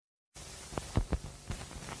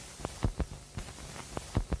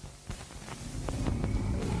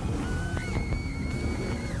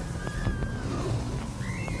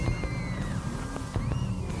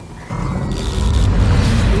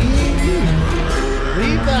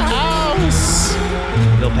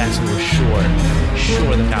Bill Paxton was sure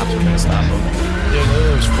the cops were going to stop him.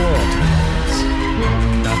 There was 4 alternate endings,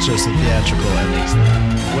 not just the theatrical endings.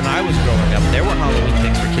 When I was growing up, there were Halloween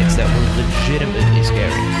things for kids that were legitimately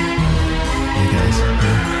scary. Hey guys,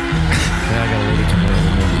 I got a lady coming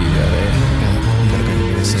over. Maybe you gotta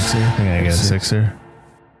go get a sixer. I think I got a sixer.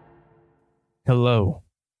 Hello,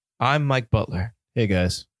 I'm Mike Butler. Hey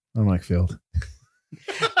guys, I'm Mike Field.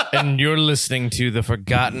 And you're listening to the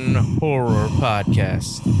Forgotten Horror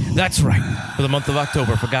Podcast. That's right. For the month of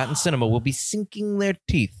October, Forgotten Cinema will be sinking their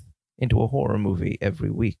teeth into a horror movie every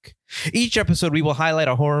week. Each episode, we will highlight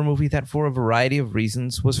a horror movie that, for a variety of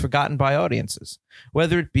reasons, was forgotten by audiences.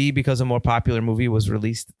 Whether it be because a more popular movie was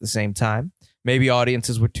released at the same time, maybe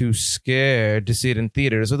audiences were too scared to see it in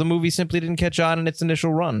theaters, or the movie simply didn't catch on in its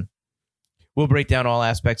initial run. We'll break down all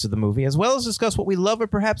aspects of the movie, as well as discuss what we love or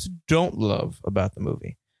perhaps don't love about the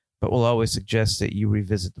movie. But we'll always suggest that you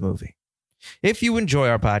revisit the movie. If you enjoy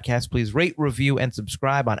our podcast, please rate, review, and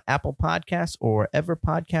subscribe on Apple Podcasts or wherever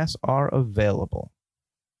podcasts are available.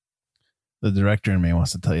 The director in me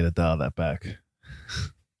wants to tell you to dial that back.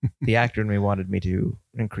 The actor in me wanted me to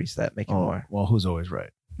increase that, make it more. Well, who's always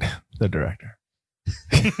right? The director.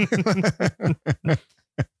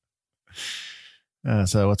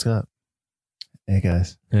 So what's up? Hey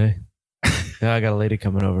guys. Hey. Yeah, I got a lady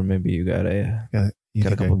coming over. Maybe you got a... You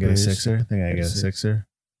got think a I couple can get a beers? sixer? I think I got a sixer.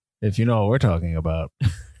 If you know what we're talking about,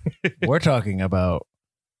 we're talking about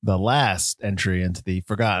the last entry into the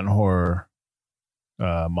Forgotten Horror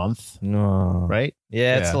month, No. right?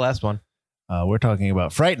 Yeah, it's Yeah. the last one. We're talking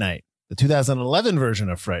about Fright Night, the 2011 version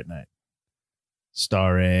of Fright Night,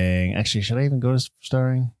 starring. Actually, should I even go to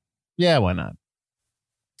starring? Yeah, why not?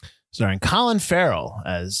 Starring Colin Farrell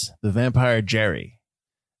as the vampire Jerry,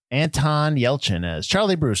 Anton Yelchin as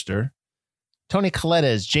Charlie Brewster, Toni Collette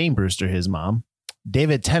as Jane Brewster, his mom,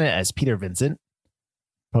 David Tennant as Peter Vincent,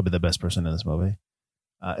 probably the best person in this movie.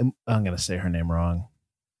 I'm going to say her name wrong.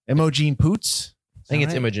 Imogen Poots. I think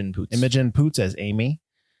it's Imogen Poots. Imogen Poots as Amy.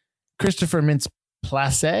 Christopher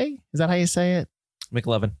Mintz-Plasse. Is that how you say it?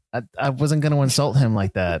 McLovin. I wasn't going to insult him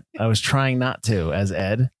like that. I was trying not to, as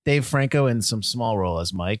Ed. Dave Franco in some small role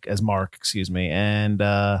as Mark, And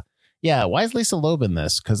yeah, why is Lisa Loeb in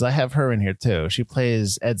this? Because I have her in here too. She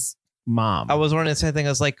plays Ed's mom. I was wondering the same thing. I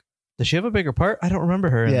was like, does she have a bigger part? I don't remember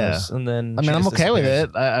her in Yeah. this. And then I mean, she I'm just okay with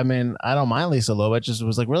disappears. it. I mean, I don't mind Lisa Loeb. It just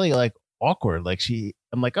was like really like awkward. Like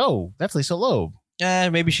I'm like, oh, that's Lisa Loeb.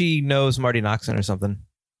 Maybe she knows Marty Noxon or something.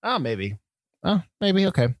 Oh, maybe. Oh, maybe.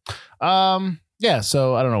 Okay. Yeah.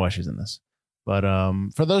 So I don't know why she's in this, but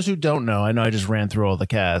for those who don't know, I know I just ran through all the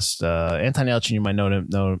cast. Anton Yelchin, you might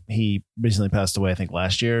know he recently passed away. I think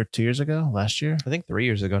last year, 2 years ago, last year, I think 3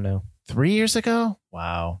 years ago now. 3 years ago.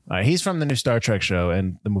 Wow. All right. He's from the new Star Trek show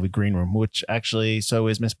and the movie Green Room, which actually so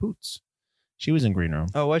is Miss Poots. She was in Green Room.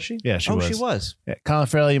 Oh, was she? Yeah, she was. She was. Yeah. Colin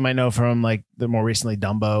Farrell, you might know from like the more recently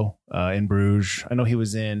Dumbo in Bruges. I know he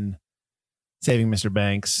was in Saving Mr.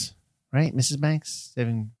 Banks, right? Mrs. Banks,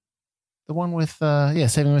 Saving the one with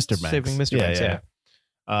Saving Mr. Banks. Saving Mr. Banks,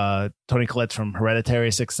 yeah. Toni Collette from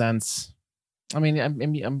Hereditary, Sixth Sense. I mean,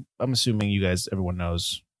 I'm assuming you guys, everyone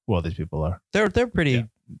knows who all these people are. They're pretty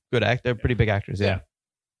good They're pretty big actors. Yeah.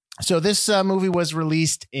 So this movie was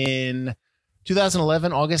released in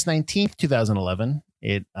 2011, August 19th, 2011.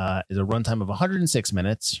 It is a runtime of 106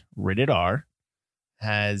 minutes, rated R,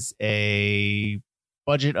 has a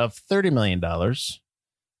budget of $30 million.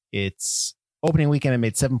 Its opening weekend it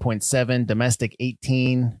made 7.7, domestic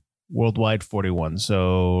 18, worldwide 41.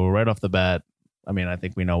 So right off the bat, I mean, I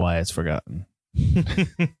think we know why it's forgotten.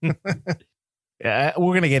 Yeah,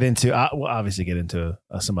 we're going to get into, we'll obviously get into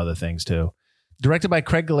some other things too. Directed by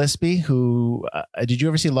Craig Gillespie, who, did you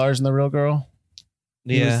ever see Lars and the Real Girl?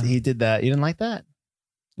 Yeah. He did that. You didn't like that?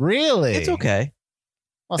 Really? It's okay.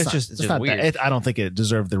 Well, It's just not weird. I don't think it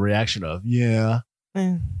deserved the reaction of, yeah.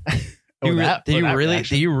 Eh. Or that Do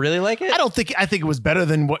you really like it? I think it was better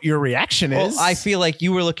than what your reaction is. Well, I feel like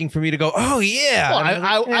you were looking for me to go, oh, yeah.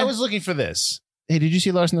 Well, I was looking for this. Hey, did you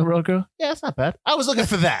see Lars and the Real Girl? Yeah, it's not bad. I was looking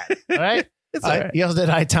for that. All right. It's all right. He also did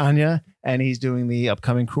I, Tanya, and he's doing the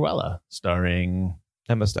upcoming Cruella starring.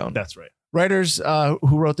 Emma Stone. That's right. Writers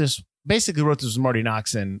who wrote this was Marty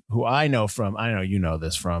Noxon, who I know you know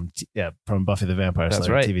this from Buffy the Vampire That's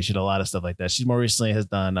Slayer right. TV. She did a lot of stuff like that. She more recently has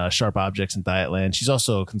done Sharp Objects and Dietland. She's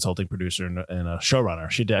also a consulting producer and a showrunner.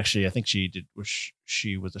 She did actually, I think she was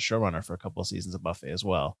a showrunner for a couple of seasons of Buffy as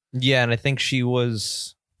well. Yeah, and I think she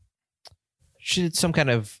did some kind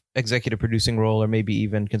of executive producing role or maybe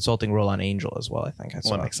even consulting role on Angel as well, I think.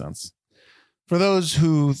 Well, that makes sense. For those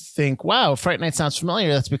who think, wow, Fright Night sounds familiar,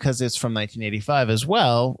 that's because it's from 1985 as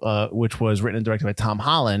well, which was written and directed by Tom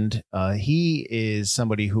Holland. He is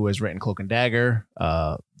somebody who has written Cloak and Dagger,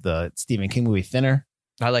 the Stephen King movie Thinner,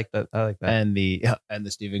 I like that. and the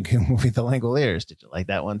Stephen King movie The Langoliers. Did you like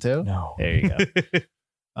that one too? No. There you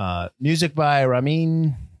go. Music by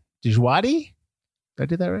Ramin Djawadi. Did I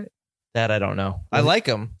do that right? That I don't know. I like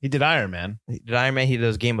him. He did Iron Man. Did Iron Man? He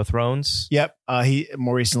does Game of Thrones. Yep. He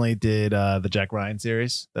more recently did the Jack Ryan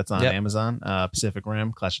series. That's on Yep. Amazon. Pacific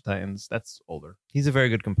Rim, Clash of Titans. That's older. He's a very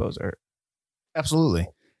good composer. Absolutely.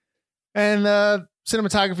 And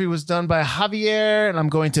cinematography was done by Javier, and I'm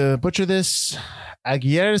going to butcher this,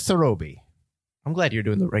 Aguirre Sarobi. I'm glad you're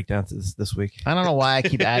doing the breakdowns this week. I don't know why I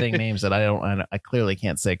keep adding names that I clearly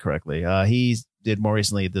can't say correctly. He did more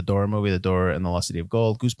recently the Dora movie, The Dora and the Lost City of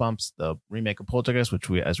Gold, Goosebumps, the remake of Poltergeist, which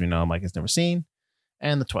as we know, Mike has never seen,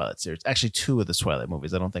 and the Twilight series. Actually, 2 of the Twilight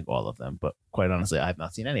movies. I don't think all of them, but quite honestly, I've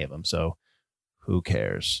not seen any of them. So who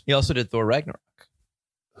cares? He also did Thor Ragnarok.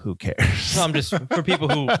 Who cares? No, I'm just for people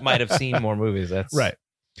who might have seen more movies. That's Right.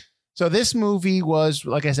 So this movie was,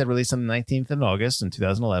 like I said, released on the 19th of August in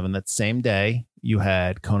 2011. That same day, you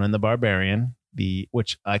had Conan the Barbarian,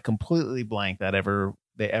 which I completely blanked that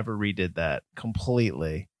they ever redid that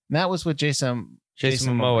completely. And that was with Jason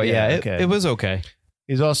Momoa. Yeah, okay. it was okay.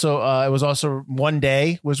 He's also it was also One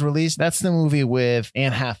Day was released. That's the movie with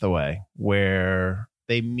Anne Hathaway where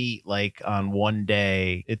they meet like on one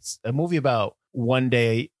day. It's a movie about one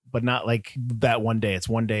day, but not like that one day. It's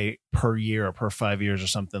one day per year or per 5 years or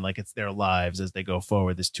something. Like it's their lives as they go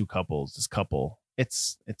forward. There's this couple.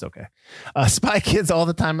 It's okay. Spy Kids All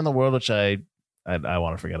the Time in the World, which I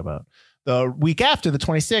want to forget about. The week after, the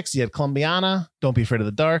 26th, you had Columbiana, Don't Be Afraid of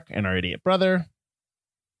the Dark, and Our Idiot Brother.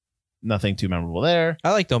 Nothing too memorable there.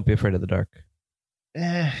 I like Don't Be Afraid of the Dark.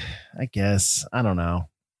 I guess. I don't know.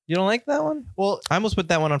 You don't like that one? Well, I almost put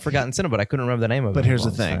that one on Forgotten Cinema, but I couldn't remember the name of it. but here's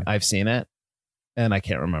the thing. I've seen it, and I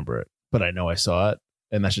can't remember it, but I know I saw it,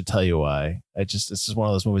 and that should tell you why. It's just one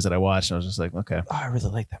of those movies that I watched, and I was just like, okay. Oh, I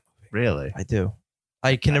really like that movie. Really? I do.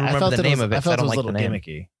 I can never remember the name of it. I felt I don't it was like a little the name.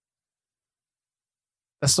 gimmicky.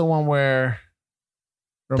 That's the one where.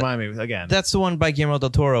 Remind me again. That's the one by Guillermo del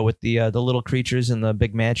Toro with the little creatures in the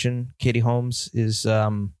big mansion. Katie Holmes is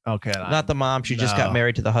okay. not the mom. She just got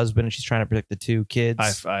married to the husband, and she's trying to protect the 2 kids.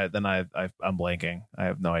 I'm blanking. I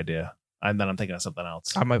have no idea. And then I'm thinking of something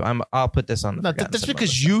else. I'll put this on the. No, that's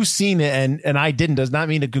because you've seen it and I didn't. Does not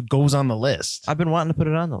mean it goes on the list. I've been wanting to put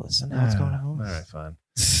it on the list, and now it's going on. All right,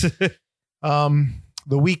 fine.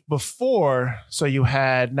 The week before, so you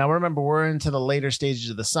had. Now remember, we're into the later stages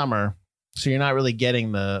of the summer. So you're not really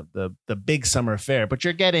getting the big summer fare, but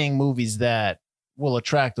you're getting movies that will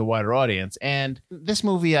attract a wider audience. And this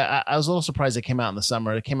movie, I was a little surprised it came out in the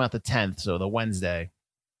summer. It came out the 10th, so the Wednesday.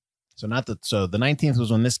 So the 19th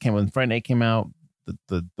was when this came. When Friday Night came out,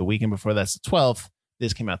 the weekend before that's the 12th.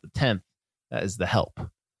 This came out the 10th. That is The Help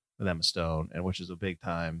with Emma Stone, and which is a big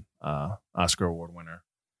time Oscar award winner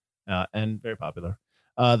and very popular.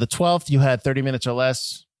 The 12th, you had 30 Minutes or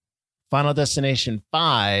Less, Final Destination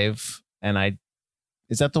 5. And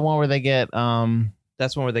is that the one where they get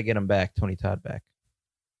that's one where they get him back, Tony Todd back.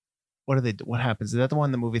 What happens? Is that the one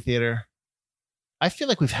in the movie theater? I feel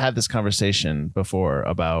like we've had this conversation before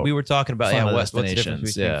about. We were talking about what's the difference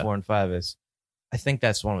Destinations, between 4 and 5 is. I think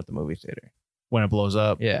that's the one with the movie theater. When it blows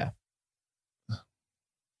up. Yeah.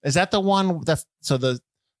 Is that the one that's so the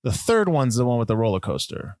third one's the one with the roller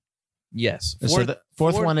coaster? Yes. So the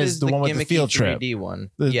fourth one is the one with the field trip. 3D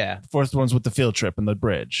one. The fourth one's with the field trip and the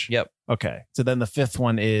bridge. Yep. Okay. So then the fifth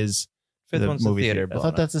one is Fifth one's the theater. I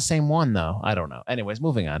thought that's the same one though. I don't know. Anyways,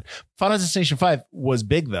 moving on. Final Destination 5 was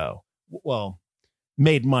big though. Well,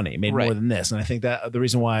 made money, made more than this. And I think that the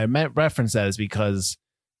reason why I referenced that is because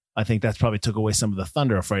I think that's probably took away some of the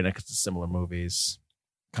thunder of Fright Night because it's similar movies.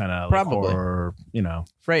 Kind of probably, like horror,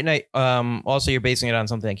 Fright Night. Also, you're basing it on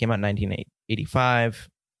something that came out in 1985.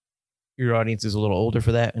 Your audience is a little older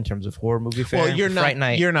for that in terms of horror movie fare. Well,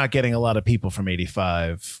 you're not getting a lot of people from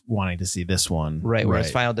 85 wanting to see this one. Right.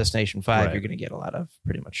 Whereas Final Destination 5, you're going to get a lot of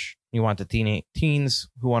pretty much, you want the teens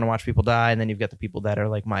who want to watch people die. And then you've got the people that are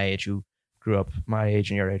like my age who grew up my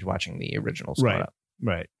age and your age watching the originals.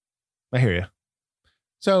 Right. I hear you.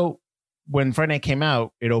 So when Friday Night came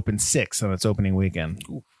out, it opened 6th on its opening weekend.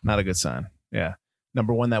 Oof, not a good sign. Yeah.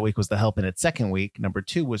 Number 1 that week was The Help in its second week. Number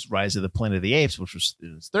 2 was Rise of the Planet of the Apes, which was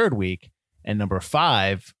its third week. And number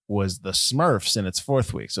 5 was The Smurfs in its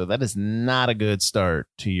fourth week. So that is not a good start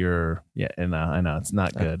to your... Yeah, and I know it's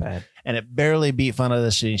not good. Bad. And it barely beat Final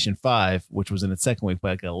Destination 5, which was in its second week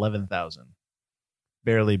by like 11,000.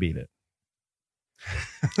 Barely beat it.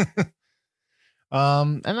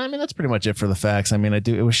 And I mean, that's pretty much it for the facts. I mean,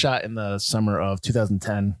 it was shot in the summer of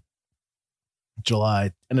 2010, end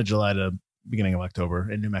of July to beginning of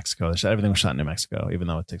October in New Mexico. Everything was shot in New Mexico, even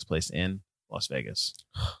though it takes place in Las Vegas.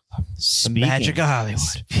 The magic of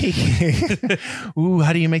Hollywood. Ooh,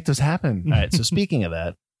 how do you make those happen? All right. So speaking of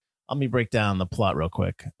that, let me break down the plot real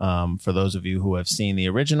quick. For those of you who have seen the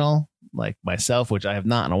original, like myself, which I have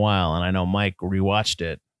not in a while, and I know Mike rewatched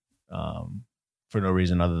it for no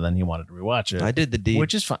reason other than he wanted to rewatch it. I did the deed,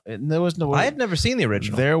 which is fine. There was no. I had never seen the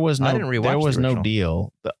original. There was no. I didn't rewatch There was the no original.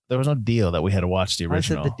 deal. There was no deal that we had to watch the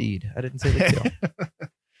original. I said the deed. I didn't say the deal.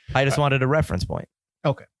 I just wanted a reference point.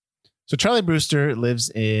 Okay. So Charlie Brewster lives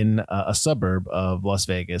in a suburb of Las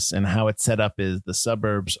Vegas, and how it's set up is the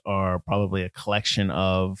suburbs are probably a collection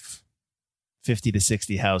of 50 to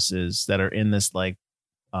 60 houses that are in this like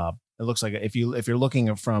it looks like if you're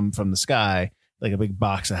looking from the sky, like a big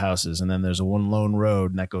box of houses, and then there's a one lone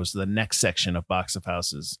road and that goes to the next section of box of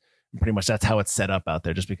houses. And pretty much that's how it's set up out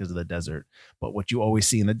there, just because of the desert. But what you always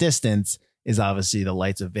see in the distance is obviously the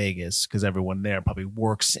lights of Vegas, because everyone there probably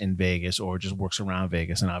works in Vegas or just works around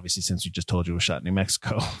Vegas. And obviously, since you just told you it was shot in New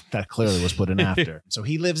Mexico, that clearly was put in after. So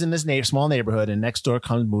he lives in this small neighborhood, and next door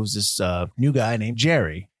moves this new guy named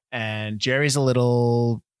Jerry. And Jerry's a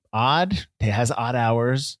little odd. He has odd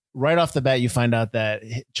hours. Right off the bat, you find out that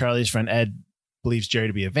Charlie's friend Ed believes Jerry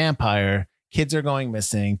to be a vampire. Kids are going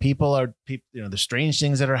missing. There's strange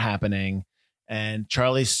things that are happening. And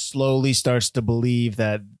Charlie slowly starts to believe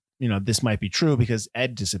that, this might be true because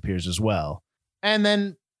Ed disappears as well. And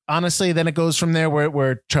then honestly, then it goes from there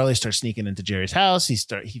where Charlie starts sneaking into Jerry's house.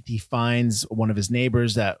 He finds one of his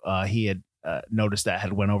neighbors that he had noticed that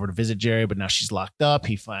had went over to visit Jerry, but now she's locked up.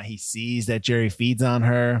 He sees that Jerry feeds on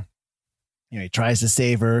her. He tries to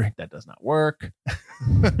save her. That does not work.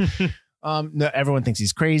 No, everyone thinks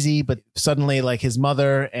he's crazy, but suddenly, like, his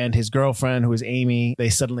mother and his girlfriend, who is Amy, they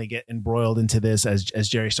suddenly get embroiled into this as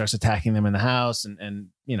Jerry starts attacking them in the house, and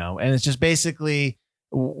it's just basically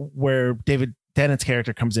where David Tennant's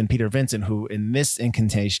character comes in, Peter Vincent, who in this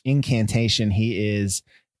incantation he is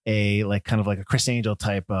a kind of like a Chris Angel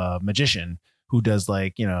type magician who does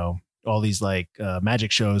all these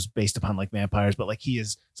magic shows based upon like vampires, but like he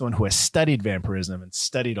is someone who has studied vampirism and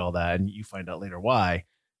studied all that, and you find out later why.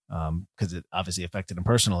 Because it obviously affected him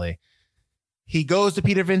personally. He goes to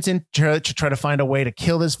Peter Vincent to try to find a way to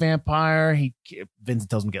kill this vampire. Vincent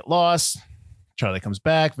tells him to get lost. Charlie comes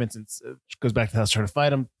back. Vincent goes back to the house to try to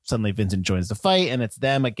fight him. Suddenly Vincent joins the fight, and it's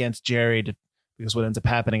them against Jerry. Because what ends up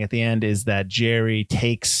happening at the end is that Jerry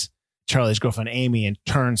takes Charlie's girlfriend Amy and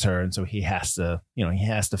turns her, and so he has to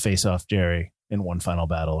face off Jerry in one final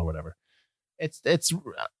battle or whatever. It's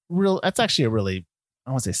real. That's actually a really, I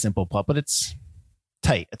won't say simple plot, but it's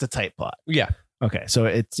tight. It's a tight plot. Yeah. Okay. So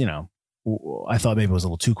it's, I thought maybe it was a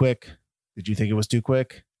little too quick. Did you think it was too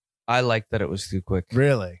quick? I liked that it was too quick.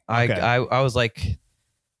 Really? Okay. I was like,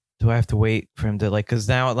 do I have to wait for him to because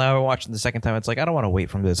now we're watching the second time. It's like, I don't want to wait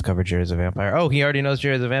for him to discover Jerry's a vampire. Oh, he already knows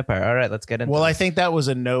Jerry's a vampire. All right, let's get into it. I think that was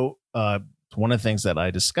a note. One of the things that I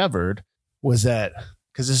discovered was that,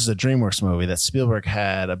 because this is a DreamWorks movie, that Spielberg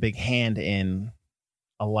had a big hand in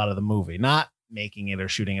a lot of the movie, not making it or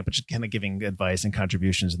shooting it, but just kind of giving advice and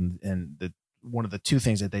contributions. And one of the two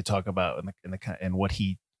things that they talk about and what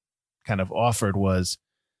he kind of offered was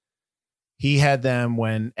he had them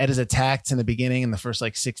when Ed is attacked in the beginning in the first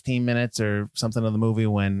 16 minutes or something of the movie,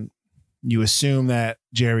 when you assume that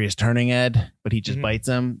Jerry is turning Ed, but he just bites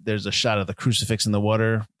him. There's a shot of the crucifix in the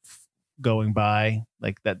water going by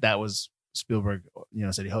like that. That was Spielberg,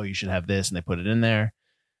 said, oh, you should have this. And they put it in there.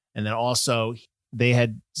 And then also they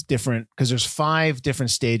had different, because there's 5 different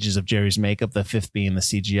stages of Jerry's makeup, the 5th being the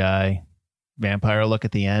CGI vampire look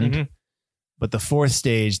at the end. Mm-hmm. But the 4th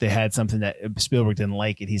stage, they had something that Spielberg didn't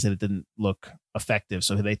like it. He said it didn't look effective.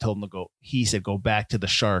 So they told him go back to the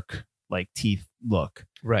shark teeth look.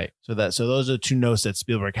 Right. So those are 2 notes that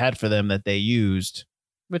Spielberg had for them that they used,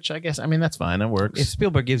 which I guess, that's fine. It works. If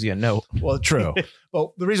Spielberg gives you a note. Well, true.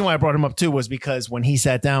 Well, the reason why I brought him up too was because when he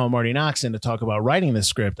sat down with Marty Noxon to talk about writing the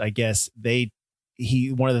script, I guess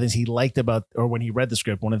one of the things he liked about, or when he read the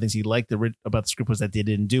script, one of the things he liked about the script was that they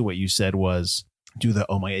didn't do what you said was do the,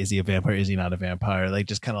 oh my, is he a vampire? Is he not a vampire? They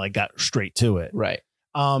just kind of got straight to it. Right.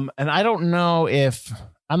 And I don't know if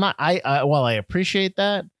while I appreciate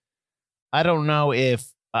that, I don't know if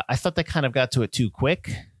I thought they kind of got to it too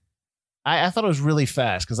quick. I thought it was really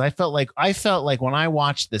fast because I felt like when I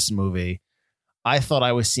watched this movie, I thought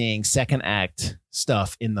I was seeing second act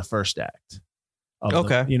stuff in the first act.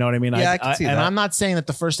 Okay. You know what I mean? Yeah, I can see that. And I'm not saying that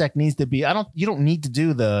the first act needs to be, you don't need to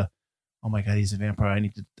do the oh my God, he's a vampire. I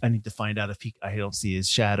need to find out if I don't see his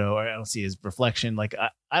shadow or I don't see his reflection. Like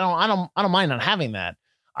I don't mind not having that.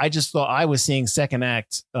 I just thought I was seeing second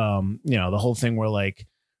act, the whole thing where like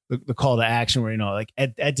the call to action where, like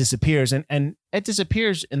Ed disappears and Ed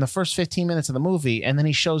disappears in the first 15 minutes of the movie. And then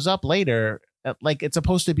he shows up later. Like it's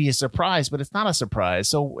supposed to be a surprise, but it's not a surprise.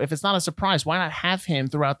 So if it's not a surprise, why not have him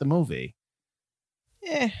throughout the movie?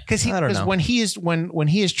 Because when he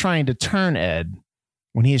is trying to turn Ed,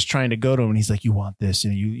 when he is trying to go to him, and he's like, "You want this?"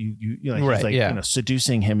 and he's like,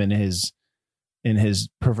 seducing him in his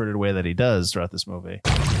perverted way that he does throughout this movie.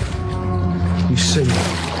 You say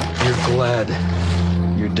you're glad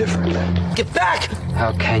you're different. Get back!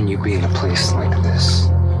 How can you be in a place like this?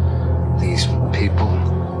 These people,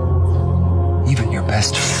 even your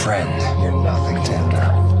best friend, you're nothing to him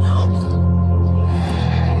now.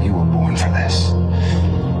 You were born for this.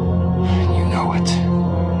 You know it.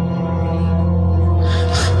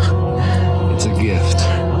 It's a gift.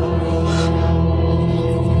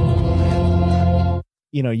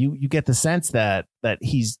 You get the sense that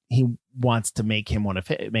he wants to make him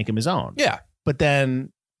his own. Yeah. But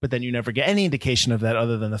then you never get any indication of that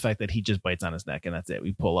other than the fact that he just bites on his neck and that's it.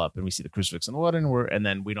 We pull up and we see the crucifix in the water and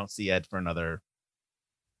then we don't see Ed for another,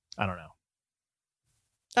 I don't know.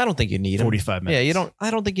 I don't think you need him. 45 minutes. Yeah, I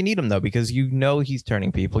don't think you need him though, because he's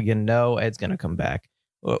turning people. Ed's going to come back.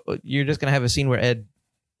 You're just going to have a scene where Ed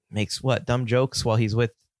makes dumb jokes while he's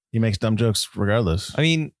with. He makes dumb jokes regardless. I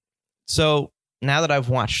mean, so now that I've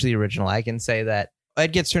watched the original, I can say that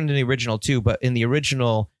Ed gets turned in the original too, but in the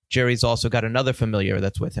original, Jerry's also got another familiar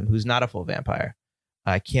that's with him who's not a full vampire.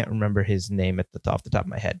 I can't remember his name off the top of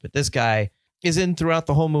my head, but this guy is in throughout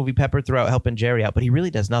the whole movie, peppered throughout, helping Jerry out, but he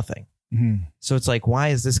really does nothing. Mm-hmm. So it's like, why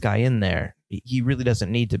is this guy in there? He really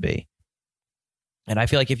doesn't need to be. And I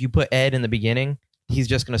feel like if you put Ed in the beginning, he's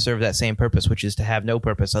just going to serve that same purpose, which is to have no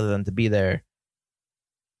purpose other than to be there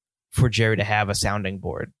for Jerry to have a sounding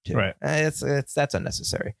board too. Right. That's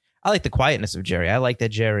unnecessary. I like the quietness of Jerry. I like that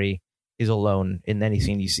Jerry is alone in any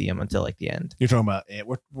scene you see him until like the end. You're talking about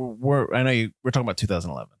we're talking about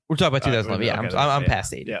 2011. We're talking about 2011. Yeah, okay, I'm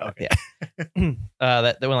past 80. Yeah, okay.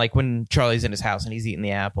 Yeah. When Charlie's in his house and he's eating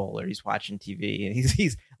the apple or he's watching TV and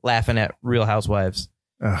he's laughing at Real Housewives.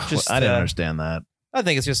 I didn't understand that. I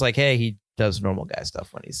think it's just like, hey, he does normal guy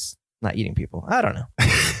stuff when he's not eating people. I don't know.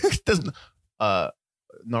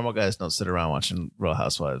 Normal guys don't sit around watching Real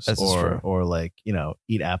Housewives or like,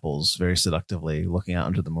 eat apples very seductively looking out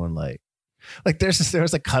into the moonlight. Like there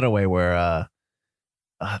was a cutaway where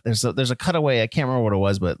there's a cutaway. I can't remember what it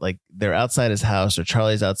was, but like they're outside his house or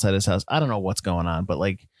Charlie's outside his house. I don't know what's going on, but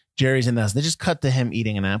like Jerry's in the house. They just cut to him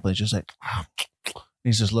eating an apple. He's just like,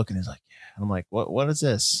 he's just looking. He's like, yeah. I'm like, what is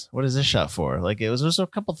this? What is this shot for? Like there's a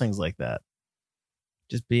couple things like that.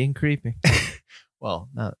 Just being creepy. Well,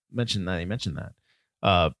 not mention that. He mentioned that.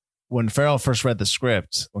 When Colin Farrell first read the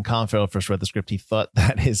script, he thought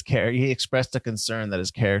that he expressed a concern that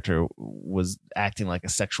his character was acting like a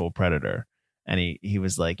sexual predator. And he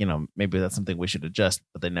was like, maybe that's something we should adjust,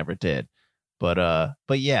 but they never did. But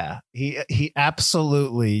yeah, he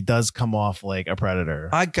absolutely does come off like a predator.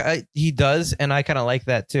 He does. And I kind of like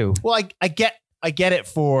that too. Well, I get it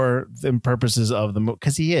for the purposes of the movie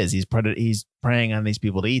because he's preying on these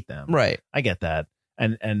people to eat them. Right. I get that.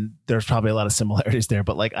 And there's probably a lot of similarities there,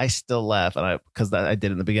 but like I still laugh, and because I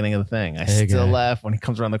did in the beginning of the thing. I still laugh when he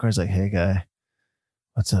comes around the corner. He's like, "Hey guy,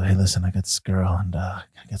 what's up? Hey, listen, I got this girl, and can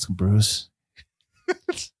I get some brews?"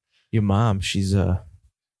 Your mom, she's wild.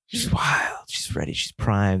 She's ready. She's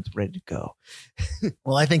primed, ready to go.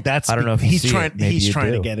 Well, I think that's. I don't know if he's trying. He's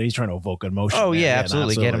trying to get it. He's trying to evoke emotion. Oh yeah,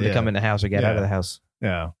 absolutely. Get him to come in the house or get out of the house.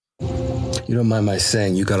 Yeah. You don't mind my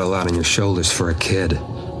saying you got a lot on your shoulders for a kid.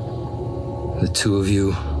 The two of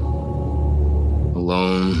you,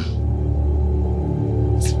 alone.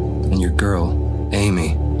 And your girl,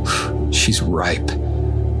 Amy, she's ripe.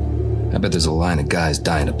 I bet there's a line of guys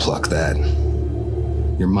dying to pluck that.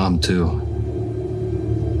 Your mom, too.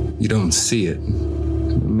 You don't see it.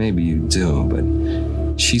 Maybe you do,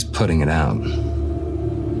 but she's putting it out.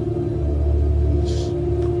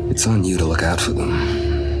 It's on you to look out for them.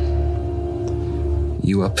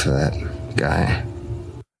 You up for that, guy?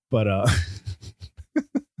 But,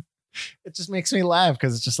 it just makes me laugh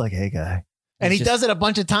because it's just like, hey, guy. And he does it a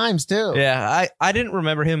bunch of times, too. Yeah, I didn't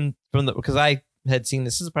remember him because I had seen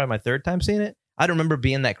this is probably my third time seeing it. I don't remember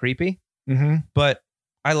being that creepy. Mm-hmm. But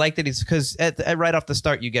I like that because at right off the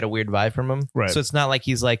start, you get a weird vibe from him. Right. So it's not like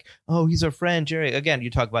he's like, oh, he's our friend, Jerry. Again, you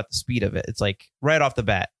talk about the speed of it. It's like right off the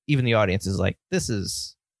bat, even the audience is like,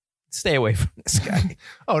 stay away from this guy.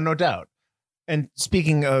 Oh, no doubt. And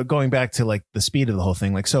speaking, going back to like the speed of the whole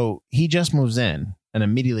thing, like, so he just moves in. and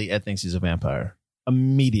immediately Ed thinks he's a vampire.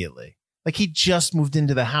 Immediately. Like he just moved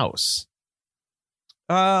into the house.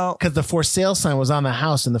 Because the for sale sign was on the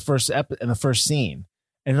house in the first scene.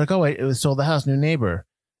 And you're like, oh, it was sold the house, new neighbor.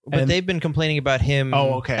 But they've been complaining about him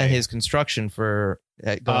okay. and his construction for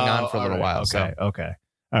going on for a little while. Okay. Okay.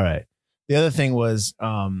 All right. The other thing was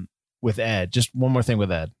with Ed, just one more thing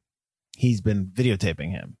with Ed. He's been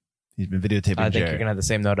videotaping him. He's been videotaping I think Jerry. you're going to have the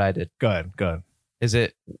same note I did. Go ahead. Is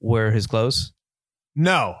it wear his clothes?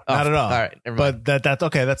 No, not at all. All right. Never mind. But that's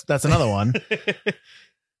okay. That's another one.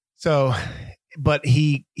 So, but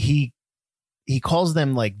he calls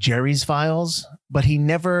them like Jerry's files, but he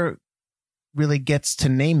never really gets to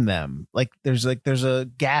name them. Like there's a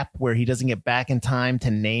gap where he doesn't get back in time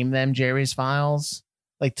to name them Jerry's files,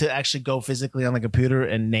 like to actually go physically on the computer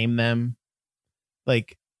and name them.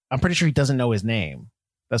 Like I'm pretty sure he doesn't know his name.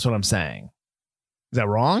 That's what I'm saying. Is that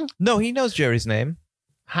wrong? No, he knows Jerry's name.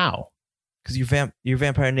 How? Because your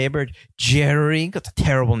vampire neighbor, Jerry. That's a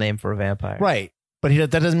terrible name for a vampire. Right.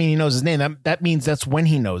 But that doesn't mean he knows his name. That means that's when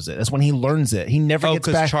he knows it. That's when he learns it. He never gets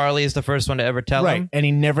back. Because Charlie is the first one to ever tell him? And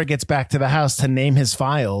he never gets back to the house to name his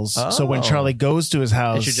files. So when Charlie goes to his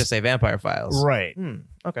house. It should just say vampire files. Right.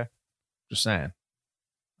 Okay. Just saying.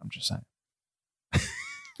 I'm just saying.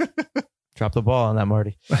 Drop the ball on that,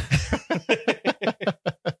 Marty.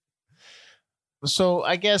 So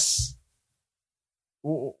I guess,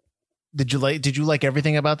 did you like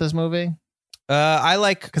everything about this movie? I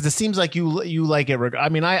like, because it seems like you like it. I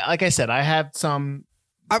mean, like I said, I have some.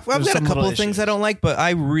 I've got a couple of things I don't like, but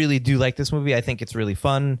I really do like this movie. I think it's really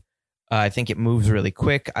fun. I think it moves really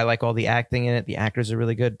quick. I like all the acting in it. The actors are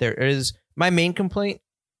really good. My main complaint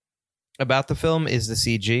about the film is the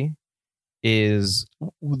CG.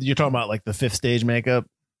 You're talking about like the fifth stage makeup?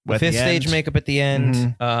 The fifth stage makeup at the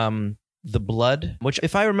end. Mm-hmm. The blood, which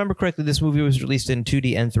if I remember correctly, this movie was released in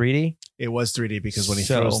 2D and 3D. It was 3D because when he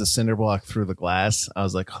throws the cinder block through the glass, I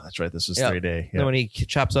was like, oh, that's right. This was 3D. Yeah. When he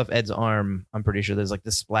chops off Ed's arm, I'm pretty sure there's like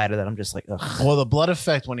this splatter that I'm just like, ugh. Well, the blood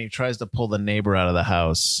effect when he tries to pull the neighbor out of the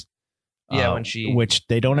house. Yeah, which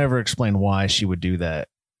they don't ever explain why she would do that.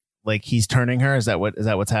 Like he's turning her. Is that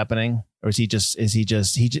what's happening? Or is he just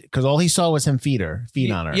because all he saw was him feed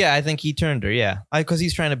on her. Yeah, I think he turned her. Yeah. Because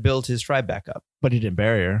he's trying to build his tribe back up. But he didn't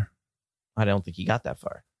bury her. I don't think he got that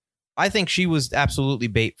far. I think she was absolutely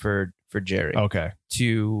bait for Jerry. Okay.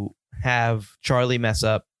 To have Charlie mess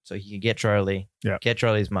up so he could get Charlie, get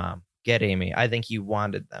Charlie's mom, get Amy. I think he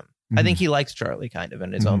wanted them. Mm-hmm. I think he likes Charlie kind of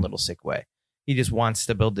in his own little sick way. He just wants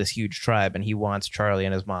to build this huge tribe, and he wants Charlie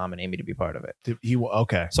and his mom and Amy to be part of it.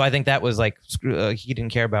 Okay. So I think that was like he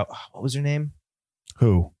didn't care about what was her name?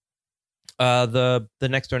 Who? The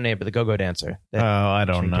next door neighbor, the go-go dancer. I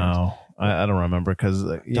don't know. I don't remember because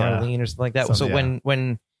Darlene or something like that. So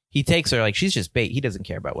when he takes her, like she's just bait. He doesn't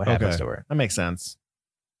care about what happens to her. That makes sense.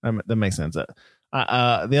 That makes sense. The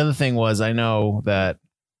other thing was I know that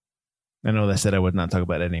I said I would not talk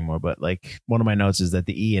about it anymore, but like one of my notes is that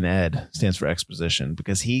the E in Ed stands for exposition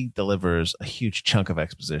because he delivers a huge chunk of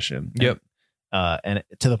exposition. Yep. And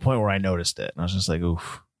to the point where I noticed it, and I was just like,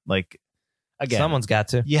 oof. Like again, someone's got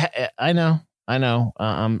to. Yeah, I know. I know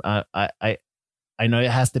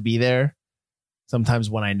it has to be there. Sometimes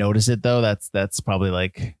when I notice it, though, that's probably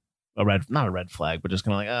like not a red flag, but just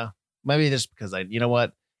kind of like, maybe just because you know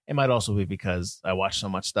what? It might also be because I watch so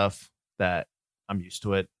much stuff that I'm used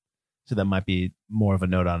to it. So that might be more of a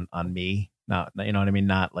note on me. Not, you know what I mean?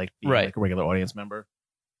 Not like being like a regular audience member.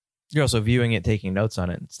 You're also viewing it, taking notes on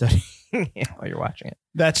it and studying while you're watching it.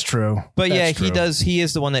 That's true. But he does. He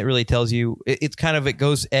is the one that really tells you. It's kind of, it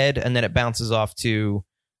goes Ed and then it bounces off to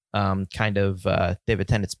David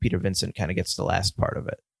Tennant's Peter Vincent kind of gets the last part of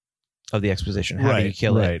it, of the exposition. How do you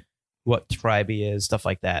kill it? What tribe he is, stuff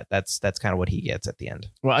like that. That's kind of what he gets at the end.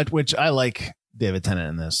 Well, which I like David Tennant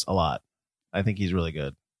in this a lot. I think he's really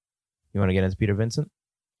good. You want to get into Peter Vincent?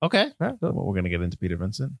 Okay. Well, we're going to get into Peter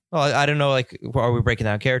Vincent. Well, I don't know. Like, are we breaking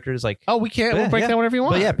down characters? Like, we can't. We'll break down whatever you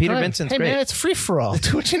want. But yeah, Peter Vincent's great. Hey, man, it's free for all.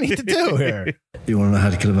 Do what you need to do here. You want to know how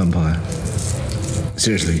to kill a vampire?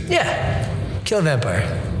 Seriously? Yeah. Kill a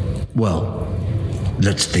vampire. Well,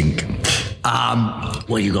 let's think.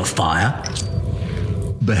 Well, you got fire,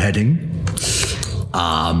 beheading.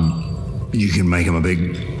 You can make him a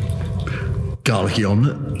big garlicky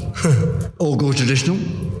omelette. All go traditional.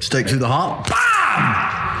 Steak through the heart. Bam!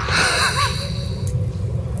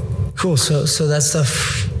 Cool. So that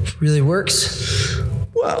stuff really works?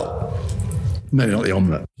 Well, maybe not the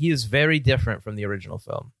omelette. He is very different from the original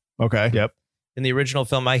film. Okay. Yep. In the original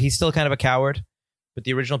film, he's still kind of a coward, but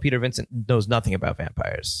the original Peter Vincent knows nothing about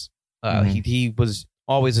vampires. He was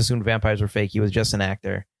always assumed vampires were fake. He was just an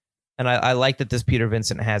actor. And I like that this Peter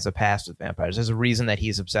Vincent has a past with vampires. There's a reason that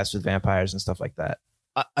he's obsessed with vampires and stuff like that.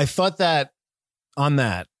 I thought that on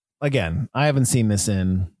that, again, I haven't seen this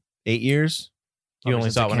in 8 years. You only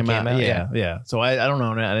Since saw it when it came out? Yeah. So I don't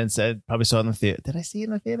know. I didn't say, probably saw it in the theater. Did I see it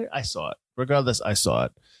in the theater? I saw it. Regardless, I saw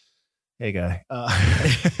it. Hey, guy.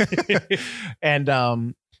 And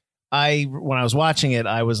when I was watching it,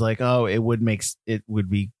 I was like, oh, it would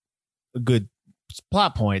be a good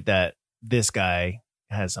plot point that this guy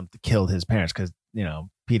has killed his parents, because, you know,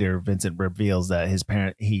 Peter Vincent reveals that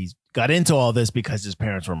he got into all this because his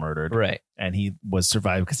parents were murdered. Right. And he was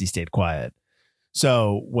survived because he stayed quiet.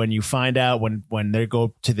 So when you find out when they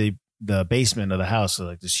go to the basement of the house, so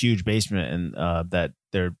like this huge basement, and that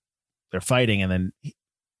they're fighting, and then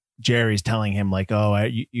Jerry's telling him like, "Oh,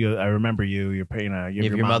 I remember you. You're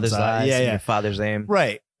your mother's eyes, yeah, your father's name,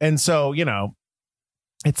 right?" And so, you know,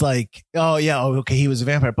 it's like, oh yeah, okay, he was a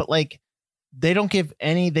vampire, but like they don't give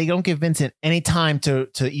Vincent any time to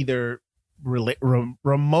either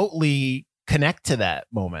remotely connect to that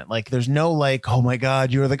moment. Like there's no like, oh my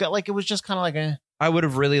God, you're the guy. Like it was just kind of like I would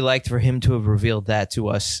have really liked for him to have revealed that to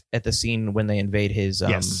us at the scene when they invade his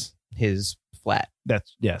his flat.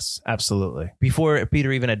 That's yes, absolutely. Before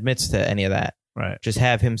Peter even admits to any of that. Right. Just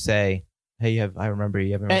have him say, hey, I remember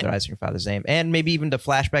you have your eyes in your father's name. And maybe even the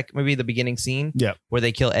flashback, maybe the beginning scene where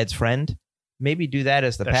they kill Ed's friend. Maybe do that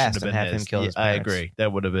as the past and have him kill his parents. I agree.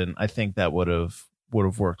 That would have been, I think that would have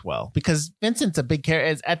worked well, because Vincent's a big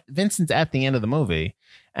character. Vincent's at the end of the movie,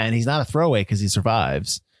 and he's not a throwaway because he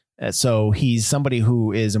survives. So he's somebody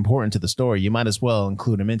who is important to the story. You might as well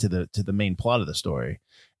include him into the main plot of the story.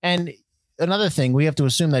 And another thing, we have to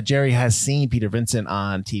assume that Jerry has seen Peter Vincent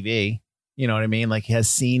on TV. You know what I mean? Like he has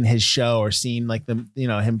seen his show or seen like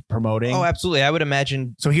him promoting. Oh, absolutely. I would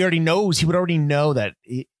imagine. So he would already know that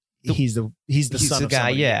he's the son of guy.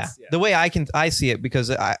 Yeah. Else. The way I see it,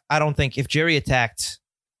 because I don't think if Jerry attacked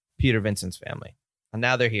Peter Vincent's family and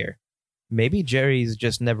now they're here, maybe Jerry's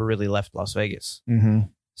just never really left Las Vegas. Mm-hmm.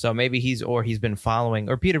 So maybe he's been following,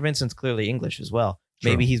 or Peter Vincent's clearly English as well.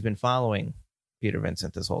 True. Maybe he's been following Peter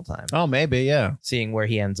Vincent this whole time. Oh, maybe. Yeah. Seeing where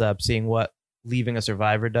he ends up, seeing what leaving a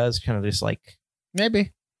survivor does, kind of just like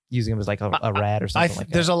maybe using him as like a rat or something like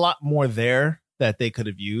that. There's a lot more there that they could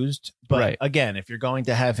have used. But again, if you're going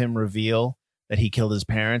to have him reveal that he killed his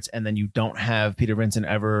parents and then you don't have Peter Vincent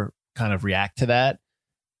ever kind of react to that,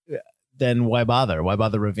 then why bother? Why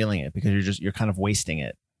bother revealing it? Because you're kind of wasting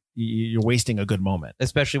it. You're wasting a good moment.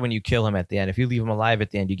 Especially when you kill him at the end. If you leave him alive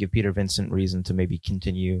at the end, you give Peter Vincent reason to maybe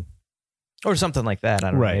continue or something like that.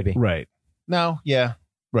 I don't know. Maybe. Right. No. Yeah.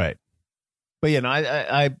 Right. But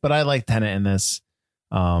I like Tennant in this.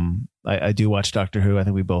 I do watch Doctor Who. I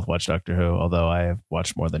think we both watch Doctor Who, although I have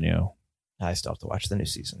watched more than you. I still have to watch the new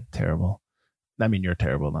season. Terrible. I mean, you're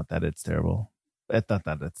terrible. Not that it's terrible. It's not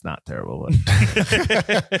that it's not terrible.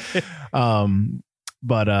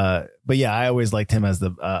 But yeah, I always liked him as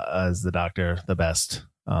the Doctor the best.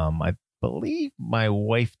 I believe my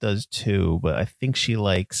wife does too, but I think she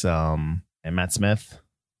likes and Matt Smith.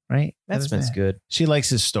 Right? Matt Smith's good. She likes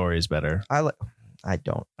his stories better. I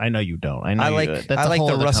don't. I know you don't. I like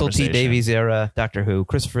the Russell T Davies era Doctor Who,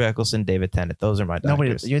 Christopher Eccleston, David Tennant. Those are my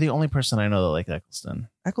doctors. You're the only person I know that like Eccleston.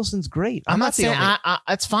 Eccleston's great. I'm not saying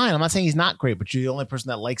that's fine. I'm not saying he's not great, but you're the only person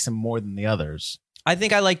that likes him more than the others. I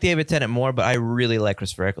think I like David Tennant more, but I really like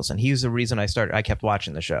Christopher Eccleston. He was the reason I kept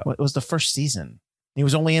watching the show. It was the first season. He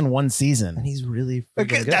was only in one season, and he's really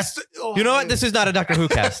good. You know what? This is not a Doctor Who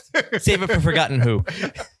cast. Save it for Forgotten Who.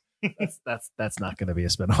 That's not going to be a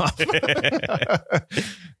spinoff.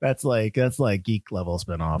 that's like geek level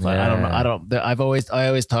spinoff. Yeah. I don't. I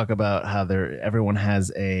always talk about how everyone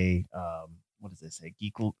has a what does they say,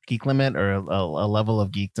 geek limit or a level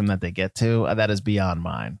of geekdom that they get to. That is beyond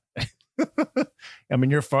mine. I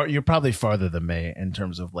mean, you're probably farther than me in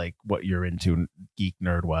terms of like what you're into geek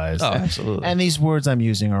nerd wise. Oh, absolutely. And these words I'm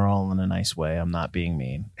using are all in a nice way. I'm not being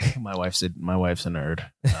mean. My wife's a nerd,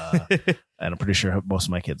 and I'm pretty sure most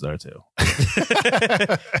of my kids are too.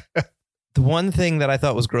 The one thing that I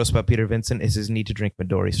thought was gross about Peter Vincent is his need to drink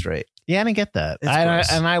Midori straight. Yeah, I didn't get that.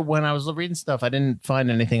 When I was reading stuff, I didn't find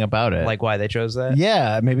anything about it. Like why they chose that?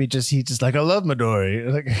 Yeah, maybe he's just like, I love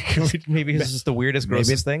Midori. Like, maybe this is the weirdest,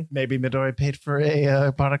 grossest thing. Maybe Midori paid for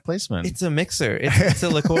a product placement. It's a mixer. It's a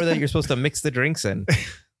liqueur that you're supposed to mix the drinks in.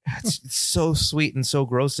 It's so sweet and so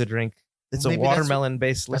gross to drink. It's a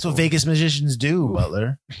watermelon-based liqueur. That's what Vegas magicians do,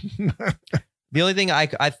 Butler. The only thing I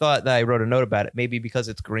thought that I wrote a note about it, maybe because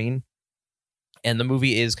it's green. And the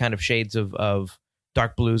movie is kind of shades of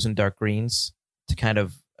dark blues and dark greens to kind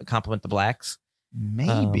of complement the blacks.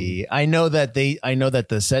 Maybe. I know that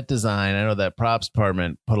the set design, I know that props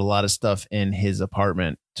department put a lot of stuff in his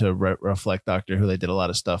apartment reflect Doctor Who. They did a lot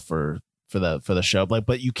of stuff for the show,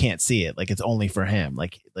 but you can't see it. Like it's only for him.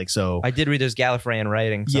 Like so. I did read there's Gallifreyan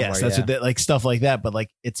writing somewhere. Yes, that's what like stuff like that. But like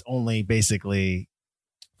it's only basically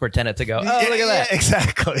for Tenet to go. Oh, yeah, look at that! Yeah,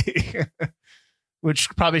 exactly. Which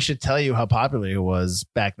probably should tell you how popular it was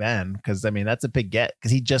back then, because I mean that's a big get,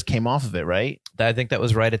 because he just came off of it, right? I think that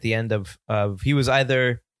was right at the end of he was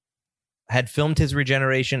either had filmed his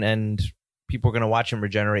regeneration and people were going to watch him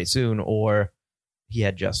regenerate soon, or he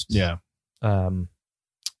had just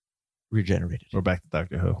regenerated. We're back to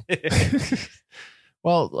Doctor Who.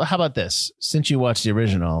 Well, how about this? Since you watched the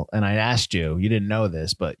original, and I asked you, you didn't know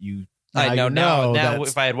this, but I know now.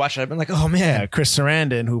 If I had watched it, I'd been like, "Oh man!" Yeah, Chris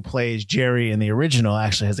Sarandon, who plays Jerry in the original,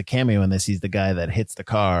 actually has a cameo in this. He's the guy that hits the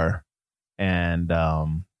car and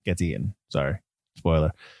gets eaten. Sorry,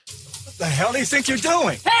 spoiler. What the hell do you think you're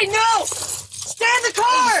doing? Hey, no! Stay in the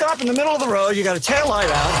car! Stop in the middle of the road. You got a tail light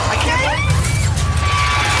out. I can't.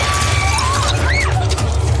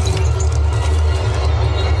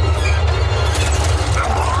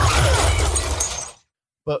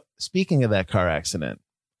 But speaking of that car accident,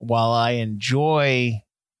 while I enjoy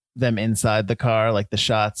them inside the car, like the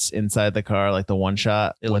shots inside the car, like the one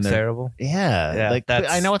shot, It looks terrible. Yeah, like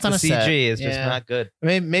I know it's on the a set. CG is just not good.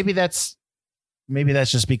 Maybe that's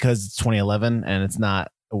just because it's 2011 and it's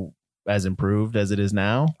not as improved as it is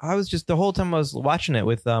now. I was just the whole time I was watching it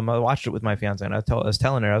with I watched it with my fiance, and I was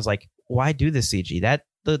telling her, I was like, why do this CG? That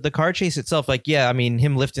the car chase itself, like, yeah, I mean,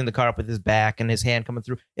 him lifting the car up with his back and his hand coming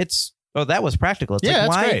through, that was practical. It's yeah, like,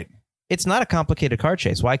 that's why? great. It's not a complicated car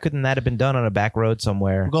chase. Why couldn't that have been done on a back road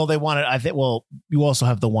somewhere? Well, they wanted, I think, well, you also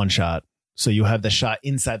have the one shot. So you have the shot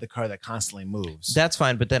inside the car that constantly moves. That's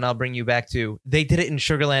fine, but then I'll bring you back to, they did it in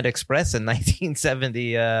Sugarland Express in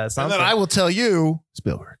 1970 something. And then I will tell you,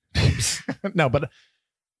 Spielberg. No, but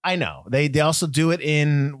I know. They also do it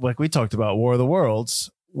in, like we talked about, War of the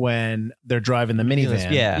Worlds, when they're driving the minivan.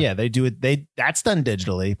 Yeah, they do it. That's done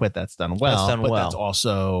digitally, but that's done well. That's done but well. That's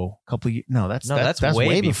also a couple. That's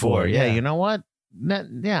way before. before. Yeah, you know what? I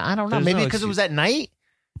don't know. There's Maybe no because it was excuse. at night.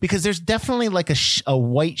 Because there's definitely like a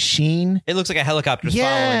white sheen. It looks like a helicopter's following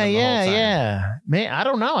them the whole time. I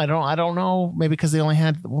don't know. I don't know. Maybe because they only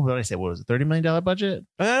had, what did I say? What was it? $30 million budget?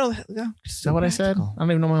 Is that what I said? I don't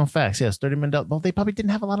even know my own facts. Yes, $30 million. Well, they probably didn't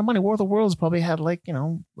have a lot of money. War of the Worlds probably had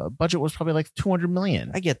budget was probably like $200 million.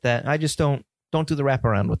 I get that. I just don't do the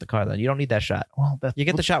wraparound with the car. Then you don't need that shot. Well, you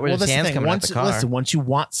get the shot where his hands coming out the car. Listen, once you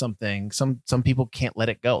want something, some people can't let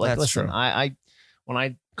it go. Like, That's listen, true. I when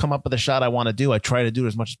I come up with a shot I want to do, I try to do it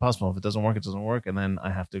as much as possible. If it doesn't work, it doesn't work, and then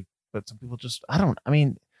I have to. But some people just,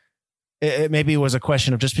 maybe it was a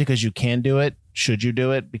question of, just because you can do it, should you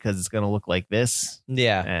do it because it's going to look like this?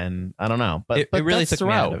 Yeah, and I don't know, but it really that's took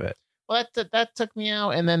me out of it. Well, that took me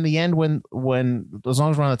out, and then the end when as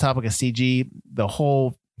long as we're on the topic of CG, the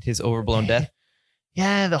whole his overblown death.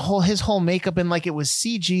 Yeah, his whole makeup, and like it was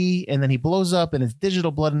CG, and then he blows up and it's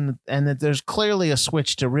digital blood, and there's clearly a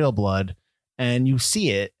switch to real blood. And you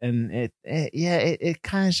see it, and it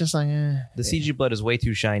kind of is just like the CG blood is way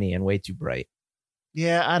too shiny and way too bright.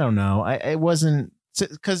 Yeah, I don't know. It wasn't,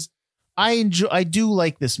 because I do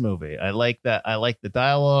like this movie. I like that. I like the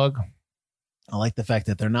dialogue. I like the fact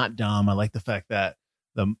that they're not dumb. I like the fact that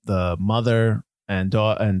the mother and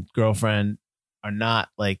daughter and girlfriend are not,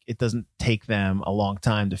 like, it doesn't take them a long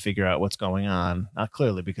time to figure out what's going on. Not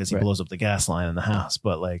clearly because he blows up the gas line in the house,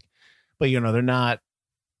 but they're not.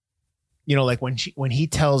 Like when he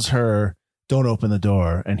tells her, don't open the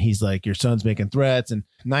door, and he's like, your son's making threats, and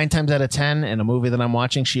 9 times out of 10 in a movie that I'm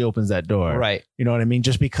watching, she opens that door. Right. You know what I mean?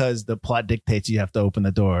 Just because the plot dictates you have to open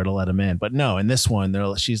the door to let him in. But no, in this one,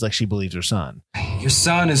 she's like, she believes her son. Your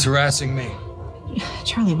son is harassing me.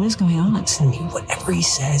 Charlie, what is going on? Listen, whatever he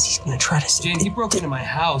says, he's going to try to... Jane, he broke into my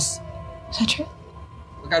house. Is that true?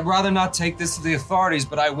 Look, I'd rather not take this to the authorities,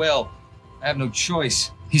 but I will. I have no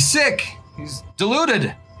choice. He's sick. He's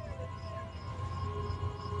deluded.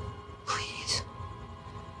 Please.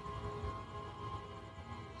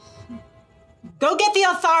 Go get the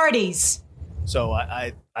authorities. So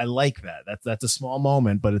I like that. That's a small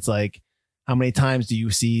moment, but it's like, how many times do you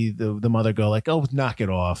see the mother go like, oh, knock it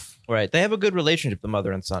off? Right. They have a good relationship, the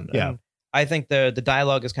mother and son. Yeah. And I think the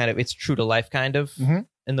dialogue is it's true to life kind of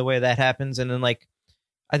in the way that happens. And then, like,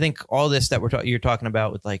 I think all this that you're talking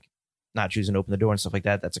about with, like, not choosing to open the door and stuff like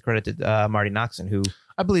that, that's a credit to Marty Noxon, who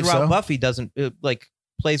I believe throughout so. Buffy doesn't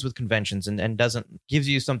plays with conventions and gives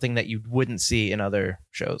you something that you wouldn't see in other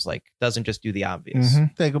shows. Like, doesn't just do the obvious.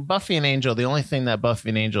 Like Buffy and Angel, the only thing that Buffy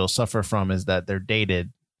and Angel suffer from is that they're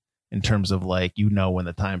dated in terms of, like, when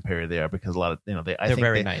the time period they are, because a lot of, I They're think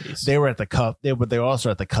very 90s. They were at the cusp. They were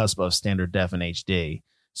also at the cusp of standard def and HD.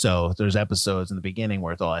 So there's episodes in the beginning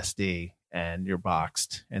where it's all SD and you're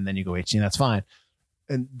boxed, and then you go 18. That's fine.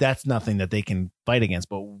 And that's nothing that they can fight against.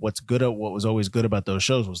 But what was always good about those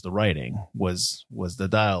shows was the writing, was the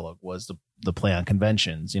dialogue, was the play on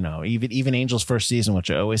conventions. You know, even Angel's first season, which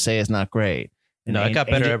I always say is not great. And No, it got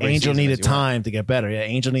better every Angel season, needed as you went. time to get better. Yeah,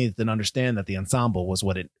 Angel needed to understand that the ensemble was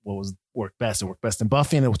what was worked best. It worked best in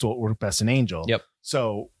Buffy, and it was what worked best in Angel. Yep.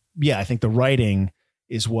 So yeah, I think the writing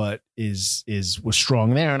is what was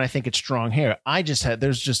strong there, and I think it's strong here.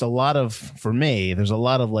 There's just a lot of, for me, there's a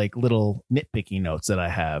lot of like little nitpicky notes that I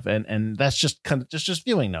have, and that's just kind of just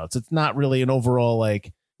viewing notes. It's not really an overall,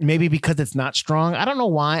 like, maybe because it's not strong. I don't know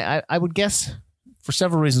why. I would guess for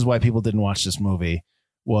several reasons why people didn't watch this movie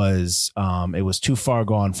was it was too far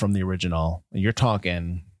gone from the original. You're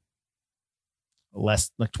talking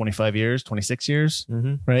less, like 25 years, 26 years,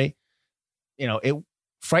 right? You know,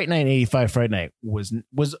 Fright Night 85 Fright Night was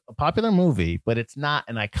a popular movie, but it's not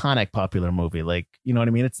an iconic popular movie. Like, you know what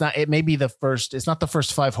I mean? It's not the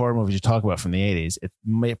first 5 horror movies you talk about from the 80s. It's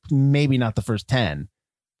maybe not the first 10,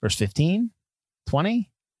 first 15,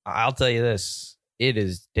 20. I'll tell you this. It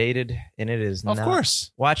is dated, and it is Of not.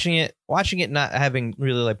 course. Watching it, not having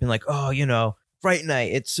really like been like, oh, you know, Fright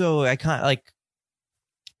Night. It's so iconic. Like,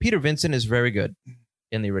 Peter Vincent is very good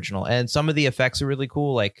in the original, and some of the effects are really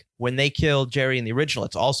cool. Like when they kill Jerry in the original,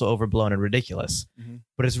 it's also overblown and ridiculous,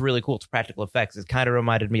 but it's really cool. It's practical effects. It kind of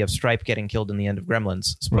reminded me of Stripe getting killed in the end of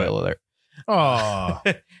Gremlins. Spoiler alert. Oh,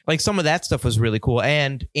 Like some of that stuff was really cool,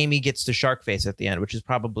 and Amy gets the shark face at the end, which is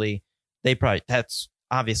that's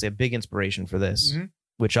obviously a big inspiration for this,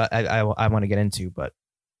 which I want to get into, but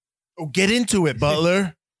get into it,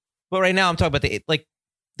 Butler. But right now I'm talking about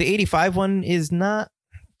the 85 one is not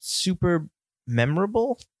super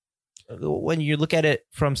memorable when you look at it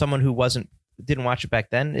from someone who didn't watch it back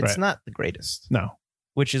then. It's Right. not the greatest, No,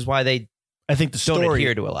 which is why they I think the don't story.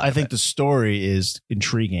 adhere to a lot. I think the story is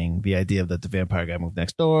intriguing. The idea that the vampire guy moved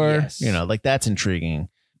next door, Yes. you know, like that's intriguing.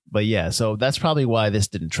 But yeah, so that's probably why this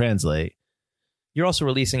didn't translate. you're also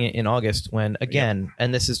releasing it in August when, again,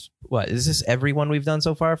 and this is this every one we've done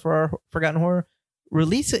so far for our Forgotten Horror?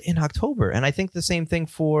 Release it in October. And I think the same thing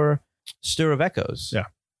for Stir of Echoes. Yeah.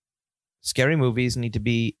 Scary movies need to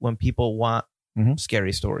be when people want Mhm.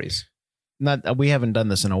 scary stories. Not we haven't done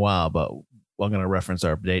this in a while, but we're going to reference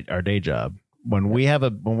our day job. When we have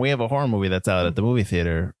a horror movie that's out at the movie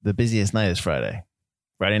theater, the busiest night is Friday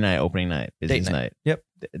night, opening night, busiest Date night. night. Yep.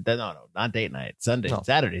 No, not date night. Sunday, No.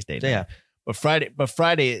 Saturday's date night. Yeah. But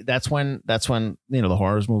Friday, that's when you know the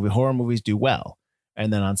horror movies do well,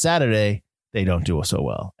 and then on Saturday they don't do so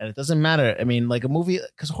well, and it doesn't matter. I mean, like a movie,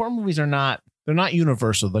 because horror movies they're not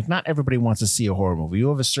universal. Like not everybody wants to see a horror movie. You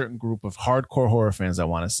have a certain group of hardcore horror fans that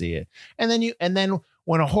want to see it, and then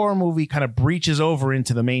when a horror movie kind of breaches over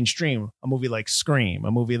into the mainstream, a movie like Scream, a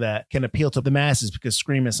movie that can appeal to the masses because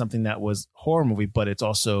Scream is something that was horror movie, but it's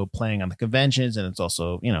also playing on the conventions, and it's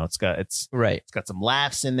also, you know, it's got some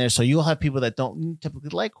laughs in there. So you'll have people that don't typically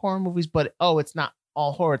like horror movies, but it's not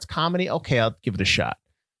all horror, it's comedy. Okay, I'll give it a shot.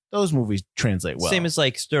 Those movies translate well. Same as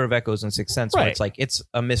like Stir of Echoes and Sixth Sense, where Right. it's like it's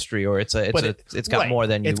a mystery or it's got right. more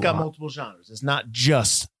than you It's got want. multiple genres. It's not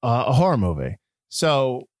just a horror movie.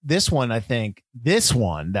 So this one, I think,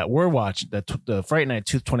 that we're watching, the Fright Night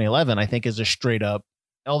 2011, I think is a straight up,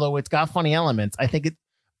 although it's got funny elements, I think it,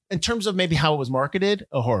 in terms of maybe how it was marketed,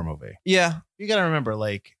 a horror movie. Yeah. You got to remember,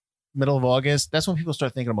 like middle of August, that's when people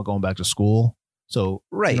start thinking about going back to school. So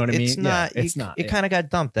Right. you know what I mean? It's not. Yeah, it's not. It kind of got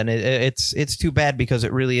dumped, and it's too bad because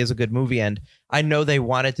it really is a good movie. And I know they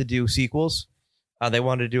wanted to do sequels. They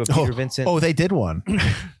wanted to do a Peter Vincent. Oh, they did one.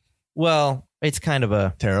 Well, it's kind of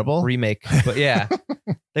a Terrible. remake, but yeah,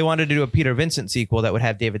 they wanted to do a Peter Vincent sequel that would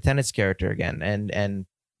have David Tennant's character again and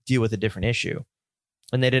deal with a different issue.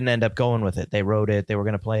 And they didn't end up going with it. They wrote it. They were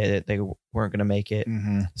going to play it. They weren't going to make it.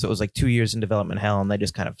 Mhm. So it was like 2 years in development hell, and they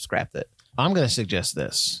just kind of scrapped it. I'm going to suggest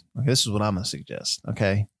this. Okay, this is what I'm going to suggest.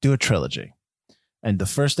 Okay. Do a trilogy. And the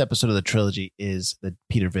first episode of the trilogy is the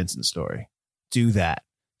Peter Vincent story. Do that.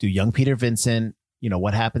 Do young Peter Vincent, you know,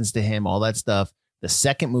 what happens to him, all that stuff. The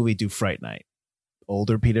second movie, do Fright Night.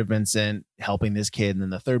 Older Peter Vincent helping this kid. And then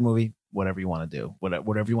the third movie, whatever you want to do.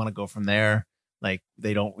 Whatever you want to go from there. Like,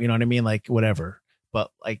 they don't, you know what I mean? Like, whatever. But,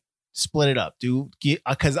 like, split it up.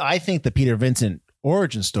 Because I think the Peter Vincent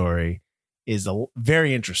origin story is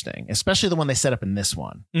very interesting, especially the one they set up in this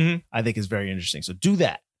one. Mhm. I think is very interesting. So do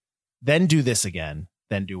that, then do this again,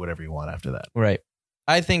 then do whatever you want after that. Right.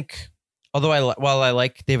 I think, although while I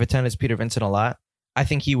like David Tennant's Peter Vincent a lot, I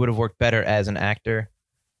think he would have worked better as an actor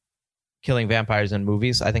killing vampires in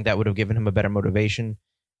movies. I think that would have given him a better motivation,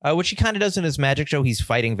 which he kind of does in his magic show. He's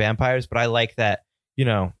fighting vampires, but I like that, you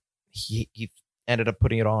know, he ended up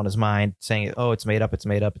putting it all on his mind, saying, "Oh, it's made up, it's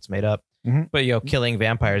made up, it's made up." Mhm. But killing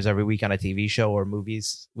vampires every week on a TV show or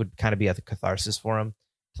movies would kind of be a catharsis for him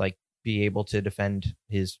to like be able to defend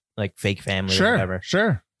his like fake family or whatever.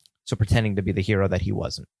 Sure. So pretending to be the hero that he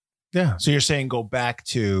wasn't. Yeah. So you're saying go back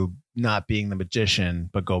to not being the magician,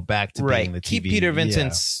 but go back to being the TV. Keep Peter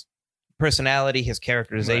Vincent's personality, his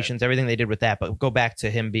characterizations, everything they did with that, but go back to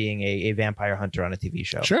him being a vampire hunter on a TV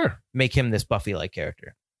show. Sure. Make him this Buffy-like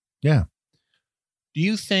character. Yeah. Do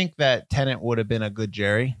you think that Tennant would have been a good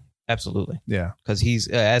Jerry? Absolutely. Yeah. Because he's,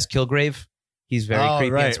 as Kilgrave, he's very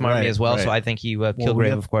creepy and smarmy as well. So I think he,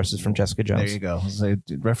 Kilgrave, of course, is from Jessica Jones. There you go. So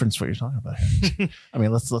reference what you're talking about here. I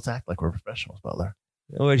mean, let's act like we're professionals, Butler.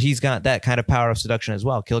 Or he's got that kind of power of seduction as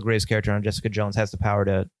well. Kilgrave's character on Jessica Jones has the power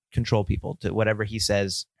to control people. To whatever he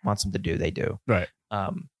says wants them to do, they do. Right.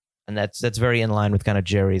 And that's very in line with kind of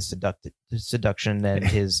Jerry's seduction and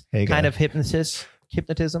his kind of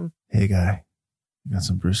hypnotism. Hey guy, you got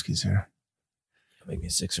some brewskis here. Make me a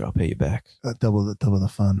 $6 or I'll pay you back. Double the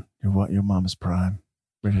fun. Your mom is prime.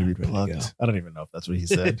 Ready to be Ready to plugged. go. I don't even know if that's what he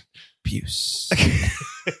said. Puce.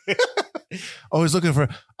 Always looking for.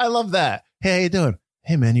 I love that. Hey, how you doing?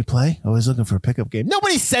 Hey man, you play? Always looking for a pickup game.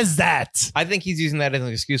 Nobody says that. I think he's using that as an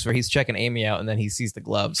excuse where he's checking Amy out and then he sees the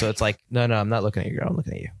glove. So it's like, no, I'm not looking at your girl. I'm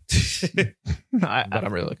looking at you. But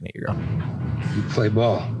I'm really looking at your girl. You play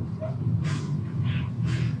ball.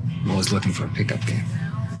 I'm always looking for a pickup game.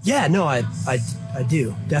 Yeah, no, I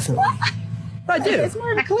do, definitely. I do. It's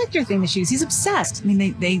more of a collector thing, the shoes. He's obsessed. I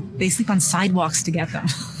mean, they sleep on sidewalks to get them.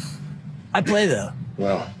 I play though.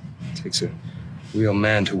 Well, it takes a real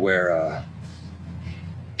man to wear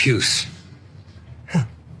puce.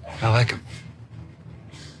 I like him.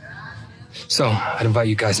 So, I'd invite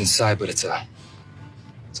you guys inside, but it's a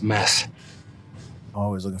mess.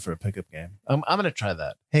 Always looking for a pickup game. I'm going to try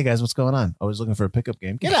that. Hey guys, what's going on? Always looking for a pickup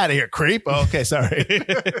game. Get out of here, creep. Oh, okay, sorry.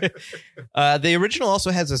 The original also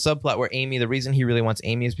has a subplot where the reason he really wants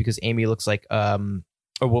Amy is because Amy looks like a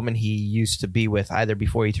woman he used to be with either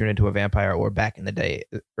before he turned into a vampire or back in the day,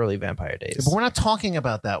 early vampire days. But we're not talking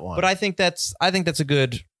about that one. But I think that's a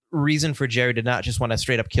good reason for Jerry to not just want to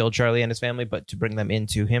straight up kill Charlie and his family, but to bring them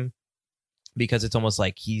into him, because it's almost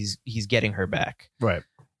like he's getting her back. Right.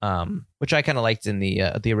 Which I kind of liked in the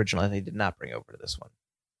original. They did not bring over to this one,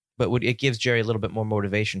 but it gives Jerry a little bit more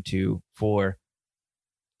motivation for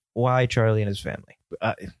why Charlie and his family.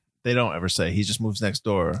 They don't ever say. He just moves next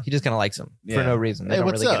door. He just kind of likes them for no reason. They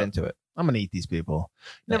don't really get into it. I'm gonna eat these people.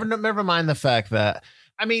 Never mind the fact that,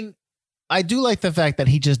 I mean, I do like the fact that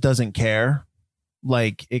he just doesn't care.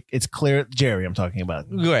 Like it's clear, Jerry, I'm talking about.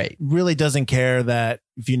 Right. Really doesn't care that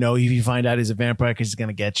if you find out he's a vampire because he's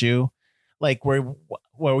gonna get you. Like where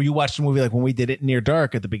you watched the movie, like when we did it Near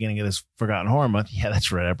Dark at the beginning of this Forgotten Horror Month. Yeah,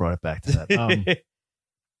 that's right. I brought it back to that.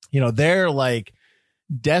 They're like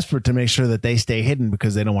desperate to make sure that they stay hidden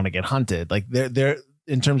because they don't want to get hunted. Like they're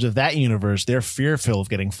in terms of that universe, they're fearful of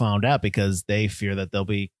getting found out because they fear that they'll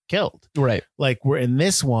be killed. Right. Like we're in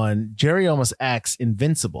this one, Jerry almost acts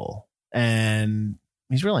invincible, and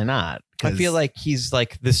he's really not. I feel like he's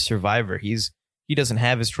like this survivor. He doesn't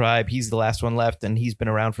have his tribe. He's the last one left, and he's been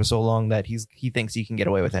around for so long that he thinks he can get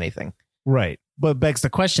away with anything. Right. But begs the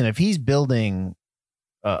question, if he's building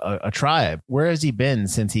a tribe, where has he been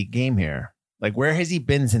since he came here? Like, where has he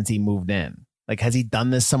been since he moved in? Like, has he done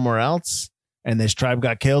this somewhere else? And this tribe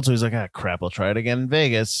got killed, so he's like, crap, I'll try it again in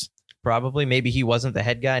Vegas. Probably. Maybe he wasn't the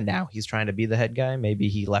head guy. Now he's trying to be the head guy. Maybe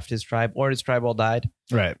he left his tribe, or his tribe all died.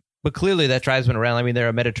 Right. But clearly that tribe's been around. I mean, they're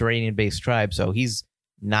a Mediterranean-based tribe, so he's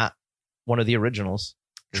not one of the originals.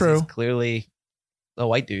 True. He's clearly a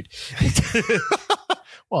white dude.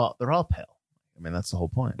 Well, they're all pale. I mean, that's the whole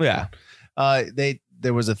point. Yeah.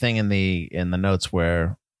 There was a thing in the notes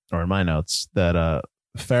or in my notes, that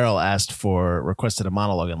Farrell requested a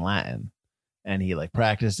monologue in Latin, and he like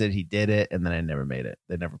practiced it. He did it, and then I never made it.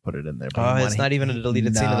 They never put it in there. But it's not even a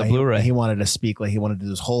deleted scene of the Blu-ray. He wanted to speak he wanted to do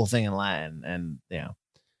this whole thing in Latin, and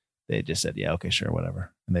they just said, yeah, okay, sure,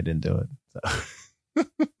 whatever, and they didn't do it. So.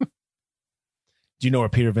 Do you know where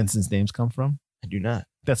Peter Vincent's names come from? I do not.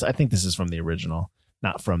 I think this is from the original,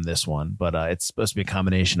 not from this one, but it's supposed to be a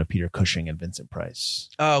combination of Peter Cushing and Vincent Price.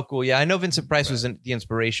 Oh, cool. Yeah, I know Vincent Price was the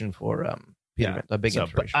inspiration for Peter. A big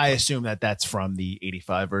inspiration. But I assume that's from the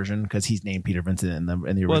 '85 version because he's named Peter Vincent in the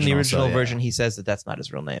original. Well, in the original version, he says that that's not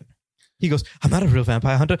his real name. He goes, "I'm not a real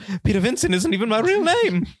vampire hunter. Peter Vincent isn't even my real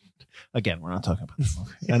name." Again, we're not talking about this.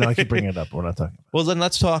 I know I keep bringing it up, but we're not talking about it. Well, then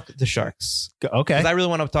let's talk the sharks. Okay. Because I really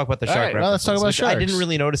want to talk about the shark references. Well, let's talk about sharks. I didn't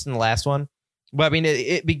really notice in the last one. But I mean,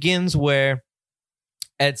 it begins where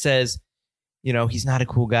Ed says, he's not a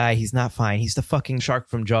cool guy. He's not fine. He's the fucking shark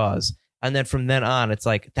from Jaws. And then from then on, it's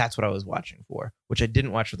like, that's what I was watching for, which I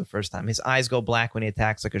didn't watch for the first time. His eyes go black when he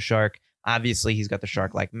attacks like a shark. Obviously, he's got the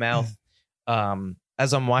shark-like mouth.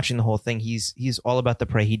 As I'm watching the whole thing, he's all about the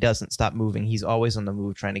prey. He doesn't stop moving. He's always on the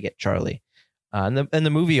move trying to get Charlie. And the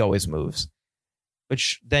movie always moves,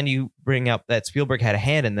 which then you bring up that Spielberg had a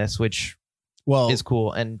hand in this, which is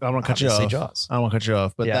cool. And I want to cut you off. Jaws. I don't want to cut you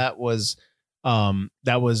off, but that was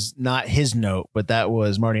not his note, but that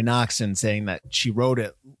was Marty Noxon saying that she wrote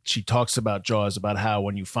it. She talks about Jaws, about how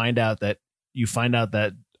when you find out that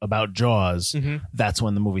about Jaws, that's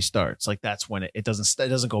when the movie starts. Like that's when it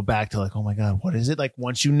doesn't go back to like, oh my God, what is it? Like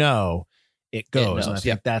once you know, it goes. And I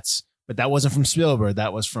think but that wasn't from Spielberg.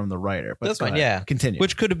 That was from the writer. But that's fine. Yeah. Continue.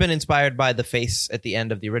 Which could have been inspired by the face at the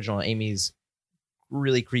end of the original, Amy's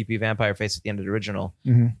really creepy vampire face at the end of the original.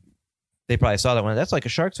 They probably saw that one. That's like a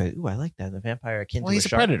shark's face. Ooh, I like that. The vampire akin to a he's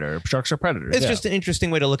shark. a predator. Sharks are predators. It's just an interesting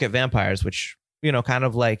way to look at vampires, which, kind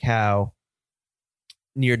of like how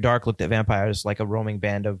Near Dark looked at vampires like a roaming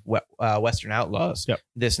band of Western outlaws. Yep.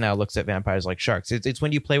 This now looks at vampires like sharks. It's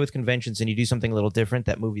when you play with conventions and you do something a little different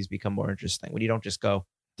that movies become more interesting. When you don't just go,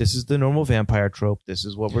 this is the normal vampire trope. This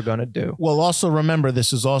is what we're going to do. Well, also remember,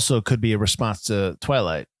 this is also could be a response to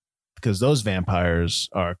Twilight, because those vampires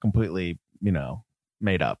are completely,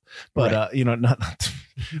 made up. But, but you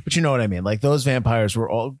know what I mean? Like those vampires were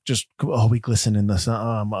all just, we glisten in the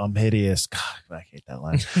sun. I'm hideous. God, I hate that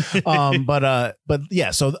line. But yeah,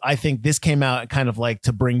 so I think this came out kind of like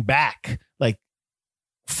to bring back like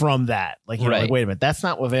from that, like, like, wait a minute, that's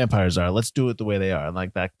not what vampires are. Let's do it the way they are. And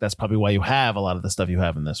like that's probably why you have a lot of the stuff you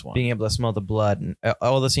have in this one. Being able to smell the blood and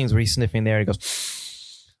all the scenes where he's sniffing there, he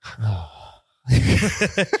goes,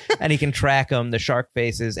 and he can track them, the shark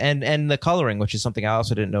faces and the coloring, which is something I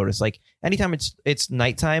also didn't notice. Like anytime it's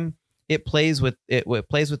nighttime, it plays with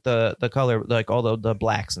the color, like all the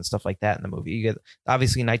blacks and stuff like that in the movie. You get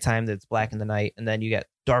obviously nighttime that's black in the night, and then you get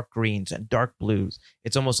dark greens and dark blues.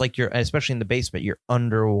 It's almost like you're, especially in the basement, you're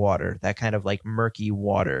underwater, that kind of like murky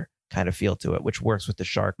water kind of feel to it, which works with the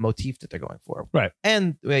shark motif that they're going for. Right.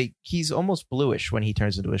 And he's almost bluish when he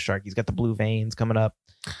turns into a shark. He's got the blue veins coming up.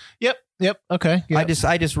 Yep. Okay. Yep.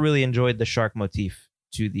 I just really enjoyed the shark motif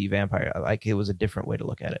to the vampire. Like it was a different way to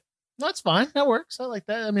look at it. That's fine. That works. I like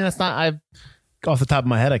that. I mean, that's not, off the top of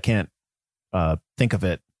my head, I can't think of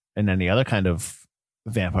it in any other kind of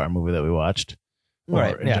vampire movie that we watched or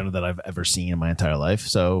in general that I've ever seen in my entire life.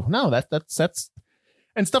 So no, that's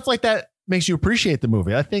and stuff like that makes you appreciate the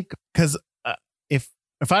movie. I think because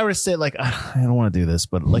if I were to say like, I don't want to do this,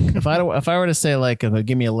 but like if I were to say like,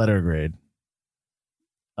 give me a letter grade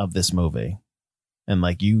of this movie, and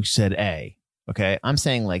like you said A, okay, I'm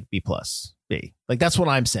saying like B+, B. Like that's what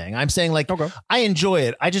I'm saying. I'm saying like, okay, I enjoy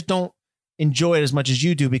it. I just don't enjoy it as much as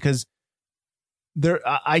you do, because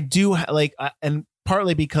I do like, and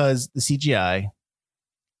partly because the CGI,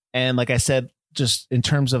 and like I said, just in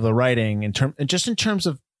terms of the writing, in terms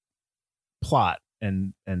of plot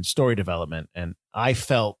and story development, and I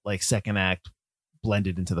felt like second act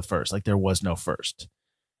blended into the first, like there was no first.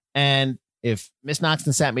 And if Miss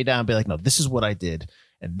Noxon sat me down and be like, no, this is what I did,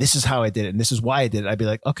 and this is how I did it, and this is why I did it, I'd be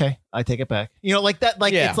like, okay, I take it back. Like that,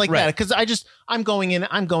 like it's like that, because I'm going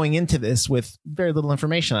into this with very little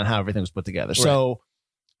information on how everything was put together. So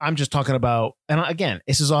I'm just talking about, and again,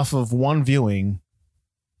 this is off of one viewing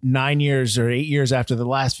 9 years or 8 years after the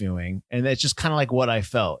last viewing, and it's just kind of like what I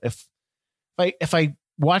felt. If I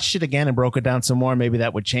watched it again and broke it down some more, maybe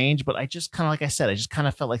that would change. But I just kind of, like I said, I just kind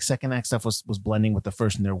of felt like second act stuff was blending with the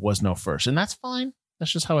first, and there was no first, and that's fine.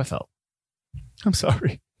 That's just how I felt. I'm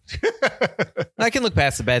sorry. I can look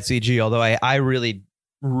past the bad CG, although I really,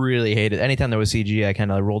 really hate it. Anytime there was CG, I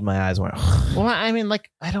kind of rolled my eyes and went, well, I mean,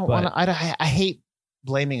 like, I don't want to, I hate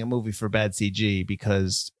blaming a movie for bad CG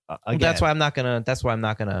because again, that's why I'm not gonna.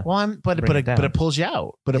 Well, but it pulls you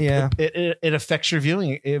out. But it affects your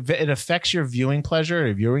viewing. It affects your viewing pleasure,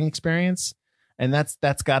 your viewing experience, and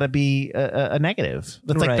that's got to be a negative.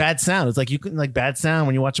 That's like bad sound. It's like you can like bad sound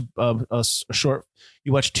when you watch a short.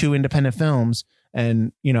 You watch two independent films,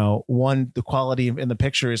 and one, the quality in the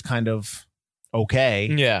picture is kind of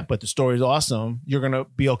okay, but the story is awesome. You're gonna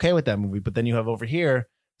be okay with that movie. But then you have over here,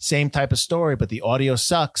 same type of story, but the audio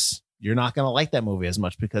sucks. You're not going to like that movie as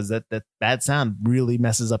much because that bad sound really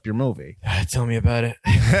messes up your movie. Tell me about it.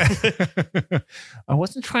 I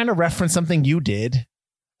wasn't trying to reference something you did.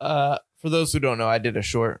 For those who don't know, I did a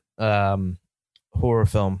short horror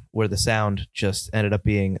film where the sound just ended up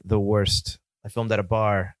being the worst. I filmed at a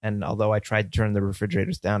bar, and although I tried to turn the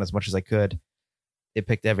refrigerators down as much as I could, it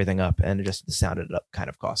picked everything up, and the sound ended up kind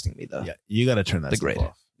of costing me the. Yeah, you got to turn that stuff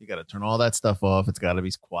off. You got to turn all that stuff off. It's got to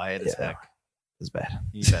be quiet as heck. It's bad.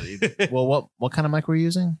 Well, what kind of mic were you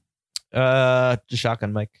using? Just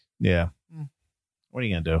shotgun mic. Yeah. What are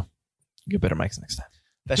you gonna do? Get better mics next time.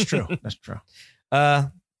 That's true. That's true.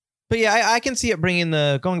 But yeah, I can see it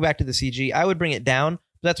going back to the CG. I would bring it down.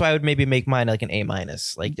 That's why I would maybe make mine like an A-.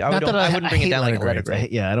 Like I wouldn't bring it down like a letter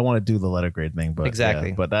grade. I don't want to do the letter grade thing, but exactly.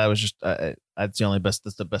 Yeah, but that was just that's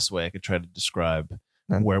the best way I could try to describe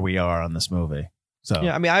where we are on this movie. So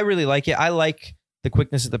yeah, I mean, I really like it. I like the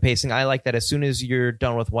quickness of the pacing. I like that as soon as you're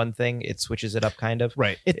done with one thing, it switches it up kind of.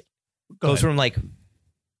 Right. It goes from like,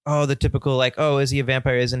 the typical like, is he a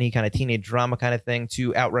vampire? Isn't he kind of teenage drama kind of thing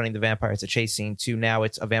to outrunning the vampire. It's a chase scene to now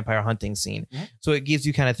it's a vampire hunting scene. Mm-hmm. So it gives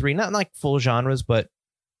you kind of three, not like full genres, but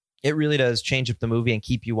it really does change up the movie and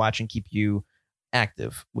keep you watching, keep you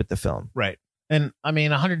active with the film. Right. And I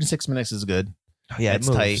mean, 106 minutes is good. Oh, yeah, it's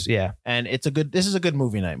moves, tight. Yeah. And this is a good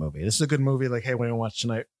movie night movie. This is a good movie. Like, hey, we're going to watch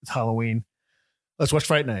tonight. It's Halloween. Let's watch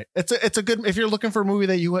Fright Night. It's a good, if you're looking for a movie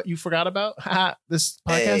that you forgot about, this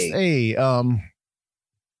podcast,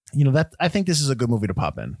 that I think this is a good movie to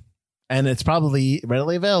pop in, and it's probably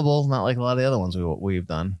readily available. Not like a lot of the other ones we've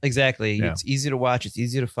done. Exactly. Yeah. It's easy to watch. It's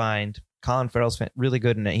easy to find. Colin Farrell's really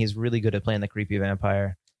good in it. He's really good at playing the creepy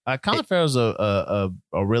vampire. Colin Farrell's a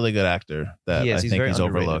really good actor that I think he's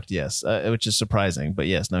overlooked. Yes, which is surprising, but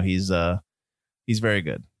yes, no, he's very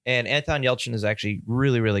good. And Anton Yelchin is actually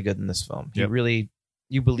really, really good in this film. Yep.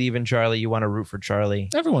 You believe in Charlie. You want to root for Charlie.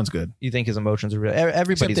 Everyone's good. You think his emotions are real.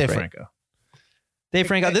 Everybody's Dave great. Franco. Dave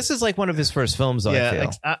Franco. This is like one of his first films, though, I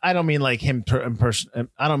feel. I don't mean like him in person.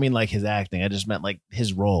 I don't mean like his acting. I just meant like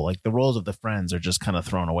his role. Like the roles of the friends are just kind of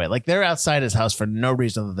thrown away. Like they're outside his house for no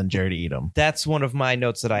reason other than Jerry to eat them. That's one of my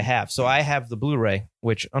notes that I have. So I have the Blu-ray,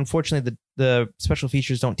 which unfortunately the special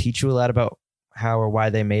features don't teach you a lot about how or why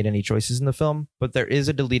they made any choices in the film. But there is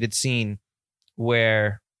a deleted scene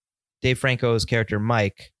where Dave Franco's character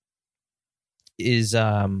Mike is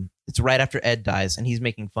it's right after Ed dies, and he's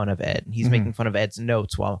making fun of Ed. And he's making fun of Ed's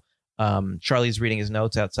notes while Charlie's reading his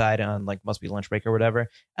notes outside on like must be lunch break or whatever.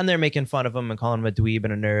 And they're making fun of him and calling him a dweeb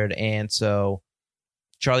and a nerd. And so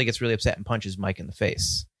Charlie gets really upset and punches Mike in the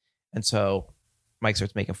face. And so Mike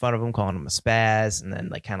starts making fun of him, calling him a spaz, and then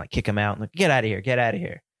like kind of like kick him out and like, get out of here, get out of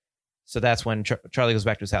here. So that's when Charlie goes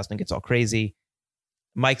back to his house and gets all crazy.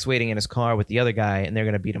 Mike's waiting in his car with the other guy, and they're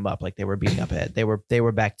gonna beat him up like they were beating up Ed. They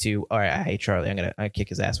were back to, all right, I hate Charlie. I'm gonna kick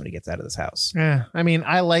his ass when he gets out of this house. Yeah, I mean,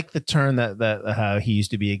 I like the turn that he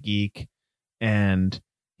used to be a geek, and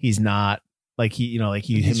he's not like he's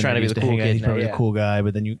trying to be the cool kid. He's probably a cool guy,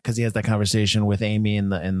 but then because he has that conversation with Amy in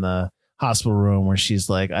the hospital room where she's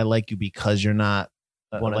like, I like you because you're not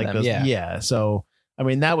one like of them. those. Yeah. So I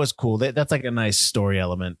mean, that was cool. That's like a nice story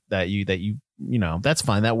element that you that's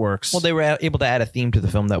fine. That works. Well, they were able to add a theme to the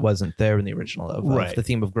film that wasn't there in the original of right. The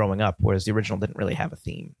theme of growing up, whereas the original didn't really have a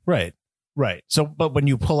theme. Right. So, but when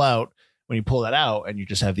you pull that out and you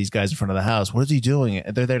just have these guys in front of the house, what is he doing?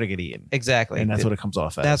 They're there to get eaten. Exactly. And that's what it comes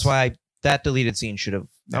off as. That's why that deleted scene should have,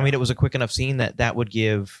 I mean, it was a quick enough scene that would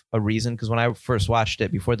give a reason. Because when I first watched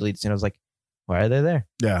it before the deleted scene, I was like, why are they there?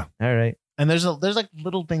 Yeah. All right. And there's like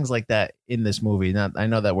little things like that in this movie. Not, I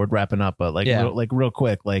know that we're wrapping up, but real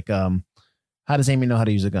quick, how does Amy know how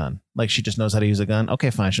to use a gun? Like she just knows how to use a gun. Okay,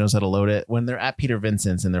 fine. She knows how to load it. When they're at Peter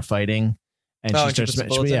Vincent's and they're fighting, and she starts,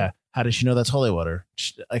 how does she know that's holy water?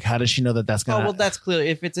 Like, how does she know that that's gonna? Oh, well, that's clear.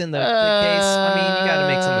 If it's in the case, I mean, you got to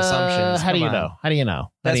make some assumptions. How do you know? How do you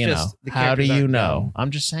know? How do you know?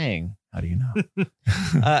 I'm just saying. How do you know?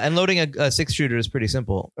 And loading a 6-shooter is pretty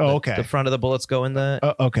simple. Oh, okay. The front of the bullets go in the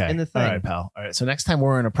in the thing. All right, pal. All right. So next time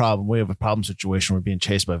we have a problem situation. We're being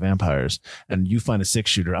chased by vampires, and you find a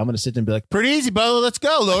 6-shooter. I'm gonna sit there and be like, "Pretty easy, brother. Let's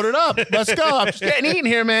go. Load it up. Let's go. I'm just getting eaten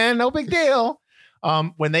here, man. No big deal."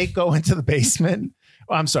 When they go into the basement.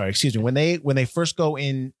 I'm sorry, excuse me. When they first go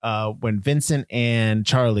in, when Vincent and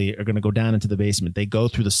Charlie are going to go down into the basement, they go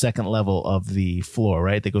through the second level of the floor,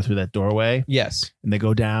 right? They go through that doorway. Yes. And they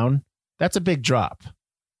go down. That's a big drop.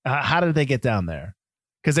 How did they get down there?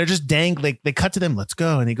 Because they're just dangling. They cut to them. Let's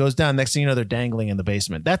go. And he goes down. Next thing you know, they're dangling in the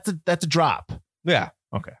basement. That's a drop. Yeah.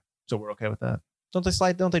 Okay. So we're okay with that. Don't they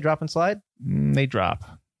slide? Don't they drop and slide? They drop.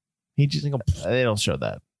 They don't show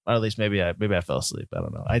that. Or at least maybe I fell asleep. I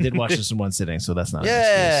don't know. I did watch this in one sitting, so that's not.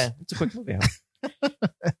 Yeah, it's a quick movie.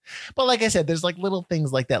 But like I said, there's like little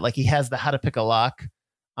things like that. Like he has the how to pick a lock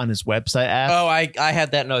on his website app. Oh, I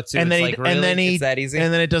had that note too. And then it's that easy.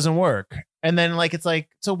 And then it doesn't work. And then it's like,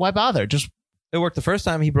 so why bother? Just it worked the first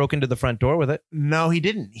time. He broke into the front door with it. No, he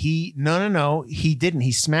didn't. No, he didn't.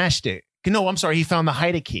 He smashed it. No, I'm sorry. He found the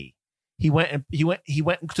hide key. He went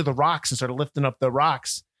to the rocks and started lifting up the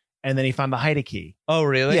rocks. And then he found the hide key. Oh,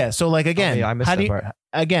 really? Yeah. So again, I missed that part.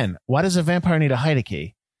 Again, why does a vampire need a hide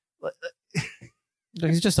key?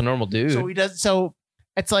 He's just a normal dude. So he does. So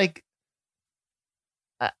it's like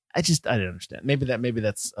I didn't understand. Maybe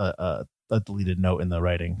that's a deleted note in the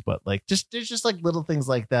writing, but like there's just like little things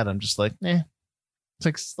like that. I'm just like, it's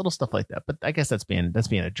like little stuff like that. But I guess that's being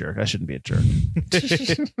a jerk. I shouldn't be a jerk.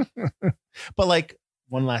 But like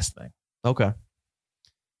one last thing. Okay.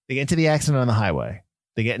 They get into the accident on the highway.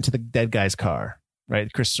 They get into the dead guy's car.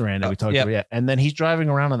 Right, Chris Sarandon. We talked about, and then he's driving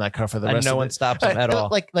around on that car for the rest. And no of one stops him at all.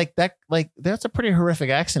 Like that. Like that's a pretty horrific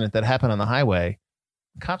accident that happened on the highway.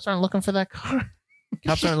 Cops aren't looking for that car.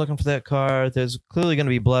 Cops aren't looking for that car. There's clearly going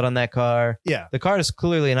to be blood on that car. Yeah, the car is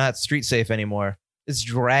clearly not street safe anymore. It's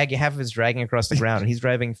dragging. Half of it's dragging across the ground, and he's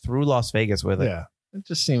driving through Las Vegas with it. Yeah, it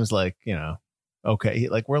just seems like okay.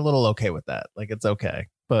 Like we're a little okay with that. Like it's okay,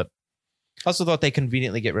 but I also thought they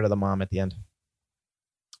conveniently get rid of the mom at the end.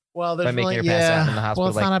 Well, there's by making her pass out in the hospital. Well,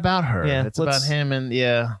 it's not about her. Yeah, it's about him, and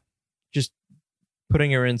just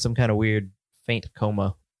putting her in some kind of weird faint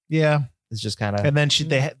coma. Yeah, it's just kind of. And then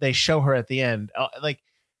they show her at the end,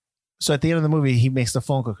 so at the end of the movie, he makes the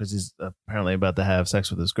phone call because he's apparently about to have sex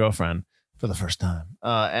with his girlfriend for the first time,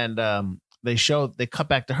 and they cut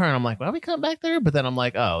back to her, and I'm like, why are we cutting back to her? But then I'm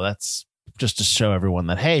like, oh, that's just to show everyone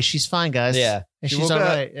that hey, she's fine, guys. Yeah, she's all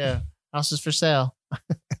right. Yeah, house is for sale.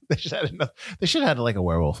 They should have had like a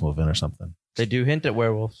werewolf move in or something. They do hint at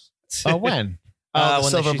werewolves. Oh, when? When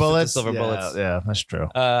silver bullets. Silver bullets. Yeah, that's true.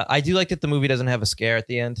 I do like that the movie doesn't have a scare at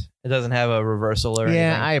the end. It doesn't have a reversal or anything.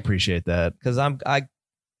 Yeah, I appreciate that because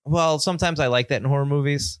sometimes I like that in horror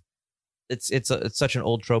movies. It's such an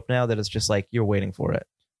old trope now that it's just like you're waiting for it.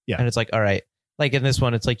 Yeah, and it's like all right. Like in this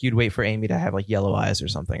one, it's like you'd wait for Amy to have like yellow eyes or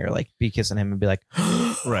something, or like be kissing him and be like,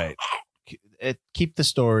 right. Keep the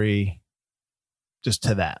story just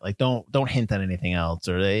to that. Like don't hint at anything else,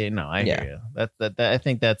 or I hear you. That I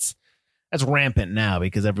think that's rampant now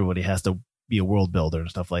because everybody has to be a world builder and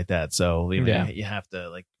stuff like that. So you have to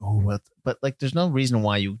like, but like there's no reason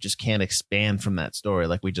why you just can't expand from that story,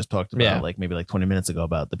 like we just talked about, like maybe like 20 minutes ago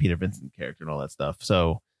about the Peter Vincent character and all that stuff.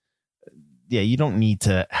 So yeah, you don't need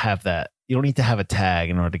to have that. You don't need to have a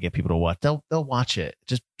tag in order to get people to watch. They'll watch it.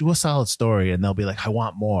 Just do a solid story, and they'll be like, I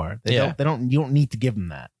want more. You don't need to give them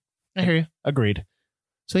that. I hear you. Agreed.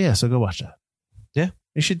 So yeah, so go watch that. Yeah,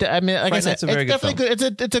 you should. I mean, like I said, it's definitely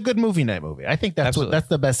good. It's a good movie night movie. I think that's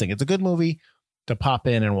the best thing. It's a good movie to pop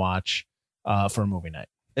in and watch for a movie night.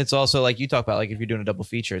 It's also like you talk about, like if you're doing a double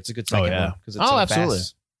feature, it's a good second one because it's so absolutely,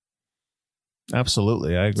 fast.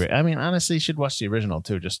 Absolutely, I agree. I mean, honestly, you should watch the original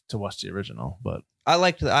too, just to watch the original. But I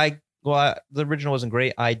liked the original wasn't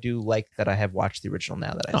great. I do like that I have watched the original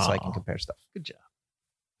now so I can compare stuff. Good job.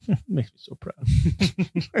 Makes me so proud.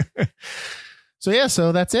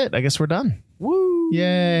 So that's it. I guess we're done. Woo!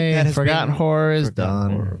 Yay! Forgotten Horror is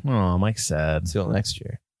done. Oh, Mike's sad. Until next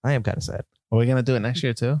year. I am kind of sad. Are we gonna do it next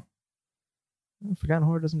year too? Forgotten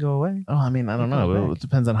Horror doesn't go away. Oh, I mean, I don't know. It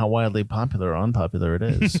depends on how wildly popular or unpopular it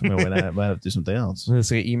is. I mean, we might have to do something else. Let's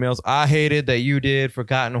get emails. I hated that you did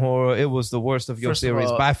Forgotten Horror. It was the worst of your series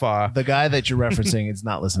by far. The guy that you're referencing is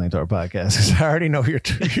not listening to our podcast because I already know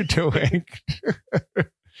what you're doing.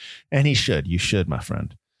 And he should. You should, my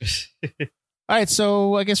friend. All right,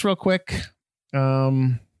 so I guess real quick,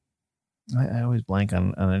 I always blank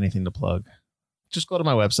on anything to plug. Just go to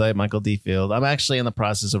my website, Michael D. Field. I'm actually in the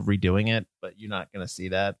process of redoing it, but you're not going to see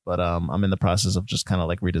that. But I'm in the process of just kind of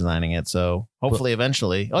like redesigning it. So hopefully,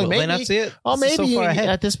 eventually, will they not see it? Oh, maybe so far ahead.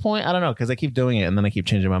 At this point, I don't know because I keep doing it and then I keep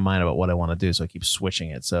changing my mind about what I want to do. So I keep switching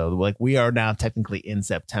it. So like we are now technically in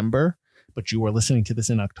September, but you are listening to this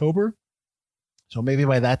in October. So maybe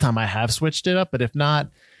by that time I have switched it up. But if not,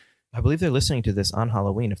 I believe they're listening to this on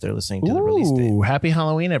Halloween if they're listening to the release date. Happy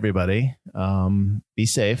Halloween, everybody. Be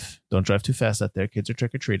safe. Don't drive too fast out there. Kids are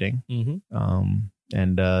trick-or-treating. Mm-hmm.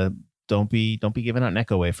 And don't be giving out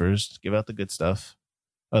Necco wafers. Give out the good stuff.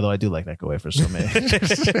 Although I do like Necco wafers so many.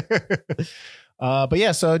 But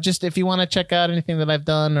yeah, so just if you want to check out anything that I've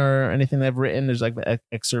done or anything that I've written, there's like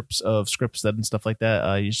excerpts of scripts and stuff like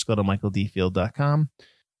that. You just go to michaeldfield.com.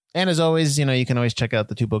 And as always, you can always check out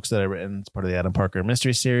the 2 books that I've written. It's part of the Adam Parker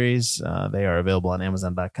Mystery Series. They are available on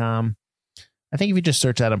Amazon.com. I think if you just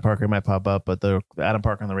search Adam Parker, it might pop up. But the Adam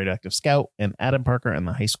Parker and the Radioactive Scout and Adam Parker and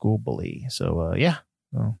the High School Bully. So, yeah.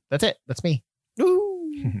 So that's it. That's me.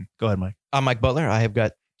 Go ahead, Mike. I'm Mike Butler. I have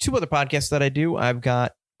got 2 other podcasts that I do. I've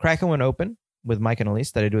got Crack One Open with Mike and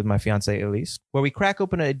Elise that I do with my fiance Elise, where we crack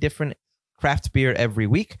open a different craft beer every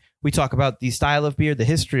week. We talk about the style of beer, the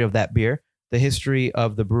history of that beer, the history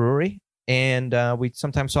of the brewery, and we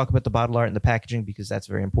sometimes talk about the bottle art and the packaging because that's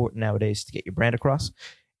very important nowadays to get your brand across.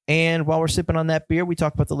 And while we're sipping on that beer, we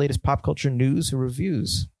talk about the latest pop culture news and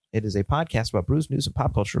reviews. It is a podcast about brews, news, and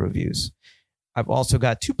pop culture reviews. I've also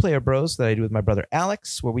got 2 Player Bros that I do with my brother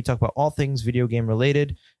Alex, where we talk about all things video game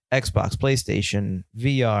related Xbox, PlayStation,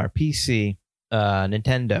 VR, PC,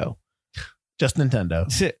 Nintendo. Just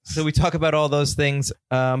Nintendo. So we talk about all those things.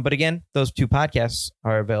 But again, those 2 podcasts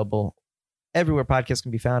are available everywhere podcasts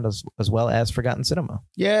can be found, as well as Forgotten Cinema.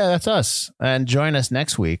 Yeah, that's us. And join us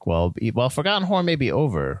next week. While Forgotten Horror may be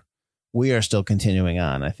over, we are still continuing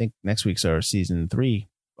on. I think next week's our season 3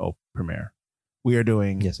 premiere. We are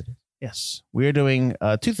doing... Yes, it is. Yes. We are doing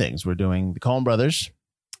 2 things. We're doing the Coen Brothers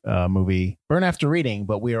movie, Burn After Reading,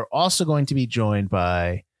 but we are also going to be joined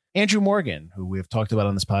by Andrew Morgan, who we have talked about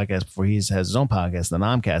on this podcast before. He has his own podcast, the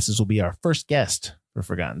Nomcast. This will be our first guest for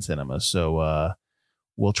Forgotten Cinema. So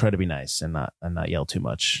we'll try to be nice and not yell too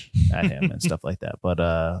much at him and stuff like that. But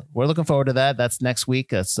we're looking forward to that. That's next week.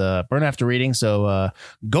 That's Burn After Reading. So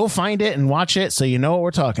go find it and watch it so you know what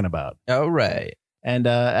we're talking about. All right. And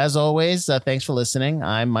as always, thanks for listening.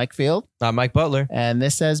 I'm Mike Field. I'm Mike Butler. And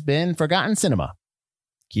this has been Forgotten Cinema.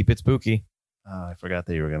 Keep it spooky. Oh, I forgot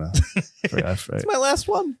that you were going to. It's my last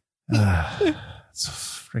one. It's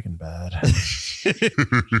freaking bad.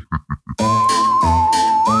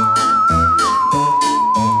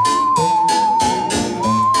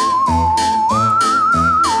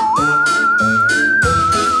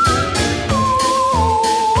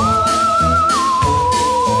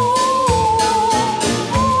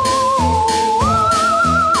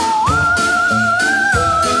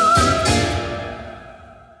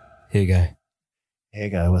 Hey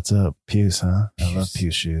guy, what's up? Puce, huh? I love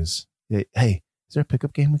Puce shoes. Hey, is there a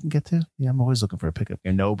pickup game we can get to? Yeah, I'm always looking for a pickup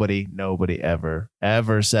game. Nobody ever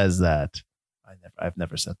says that. I've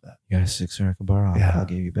never said that. You got a 6 I can borrow? Yeah. I'll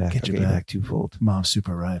give you back. Get I'll you give back. twofold. Mom's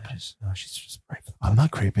super ripe. She's just ripe. I'm not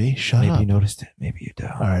creepy. Shut Maybe up. you noticed it. Maybe you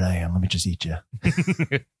don't. All right, I am. Let me just eat you.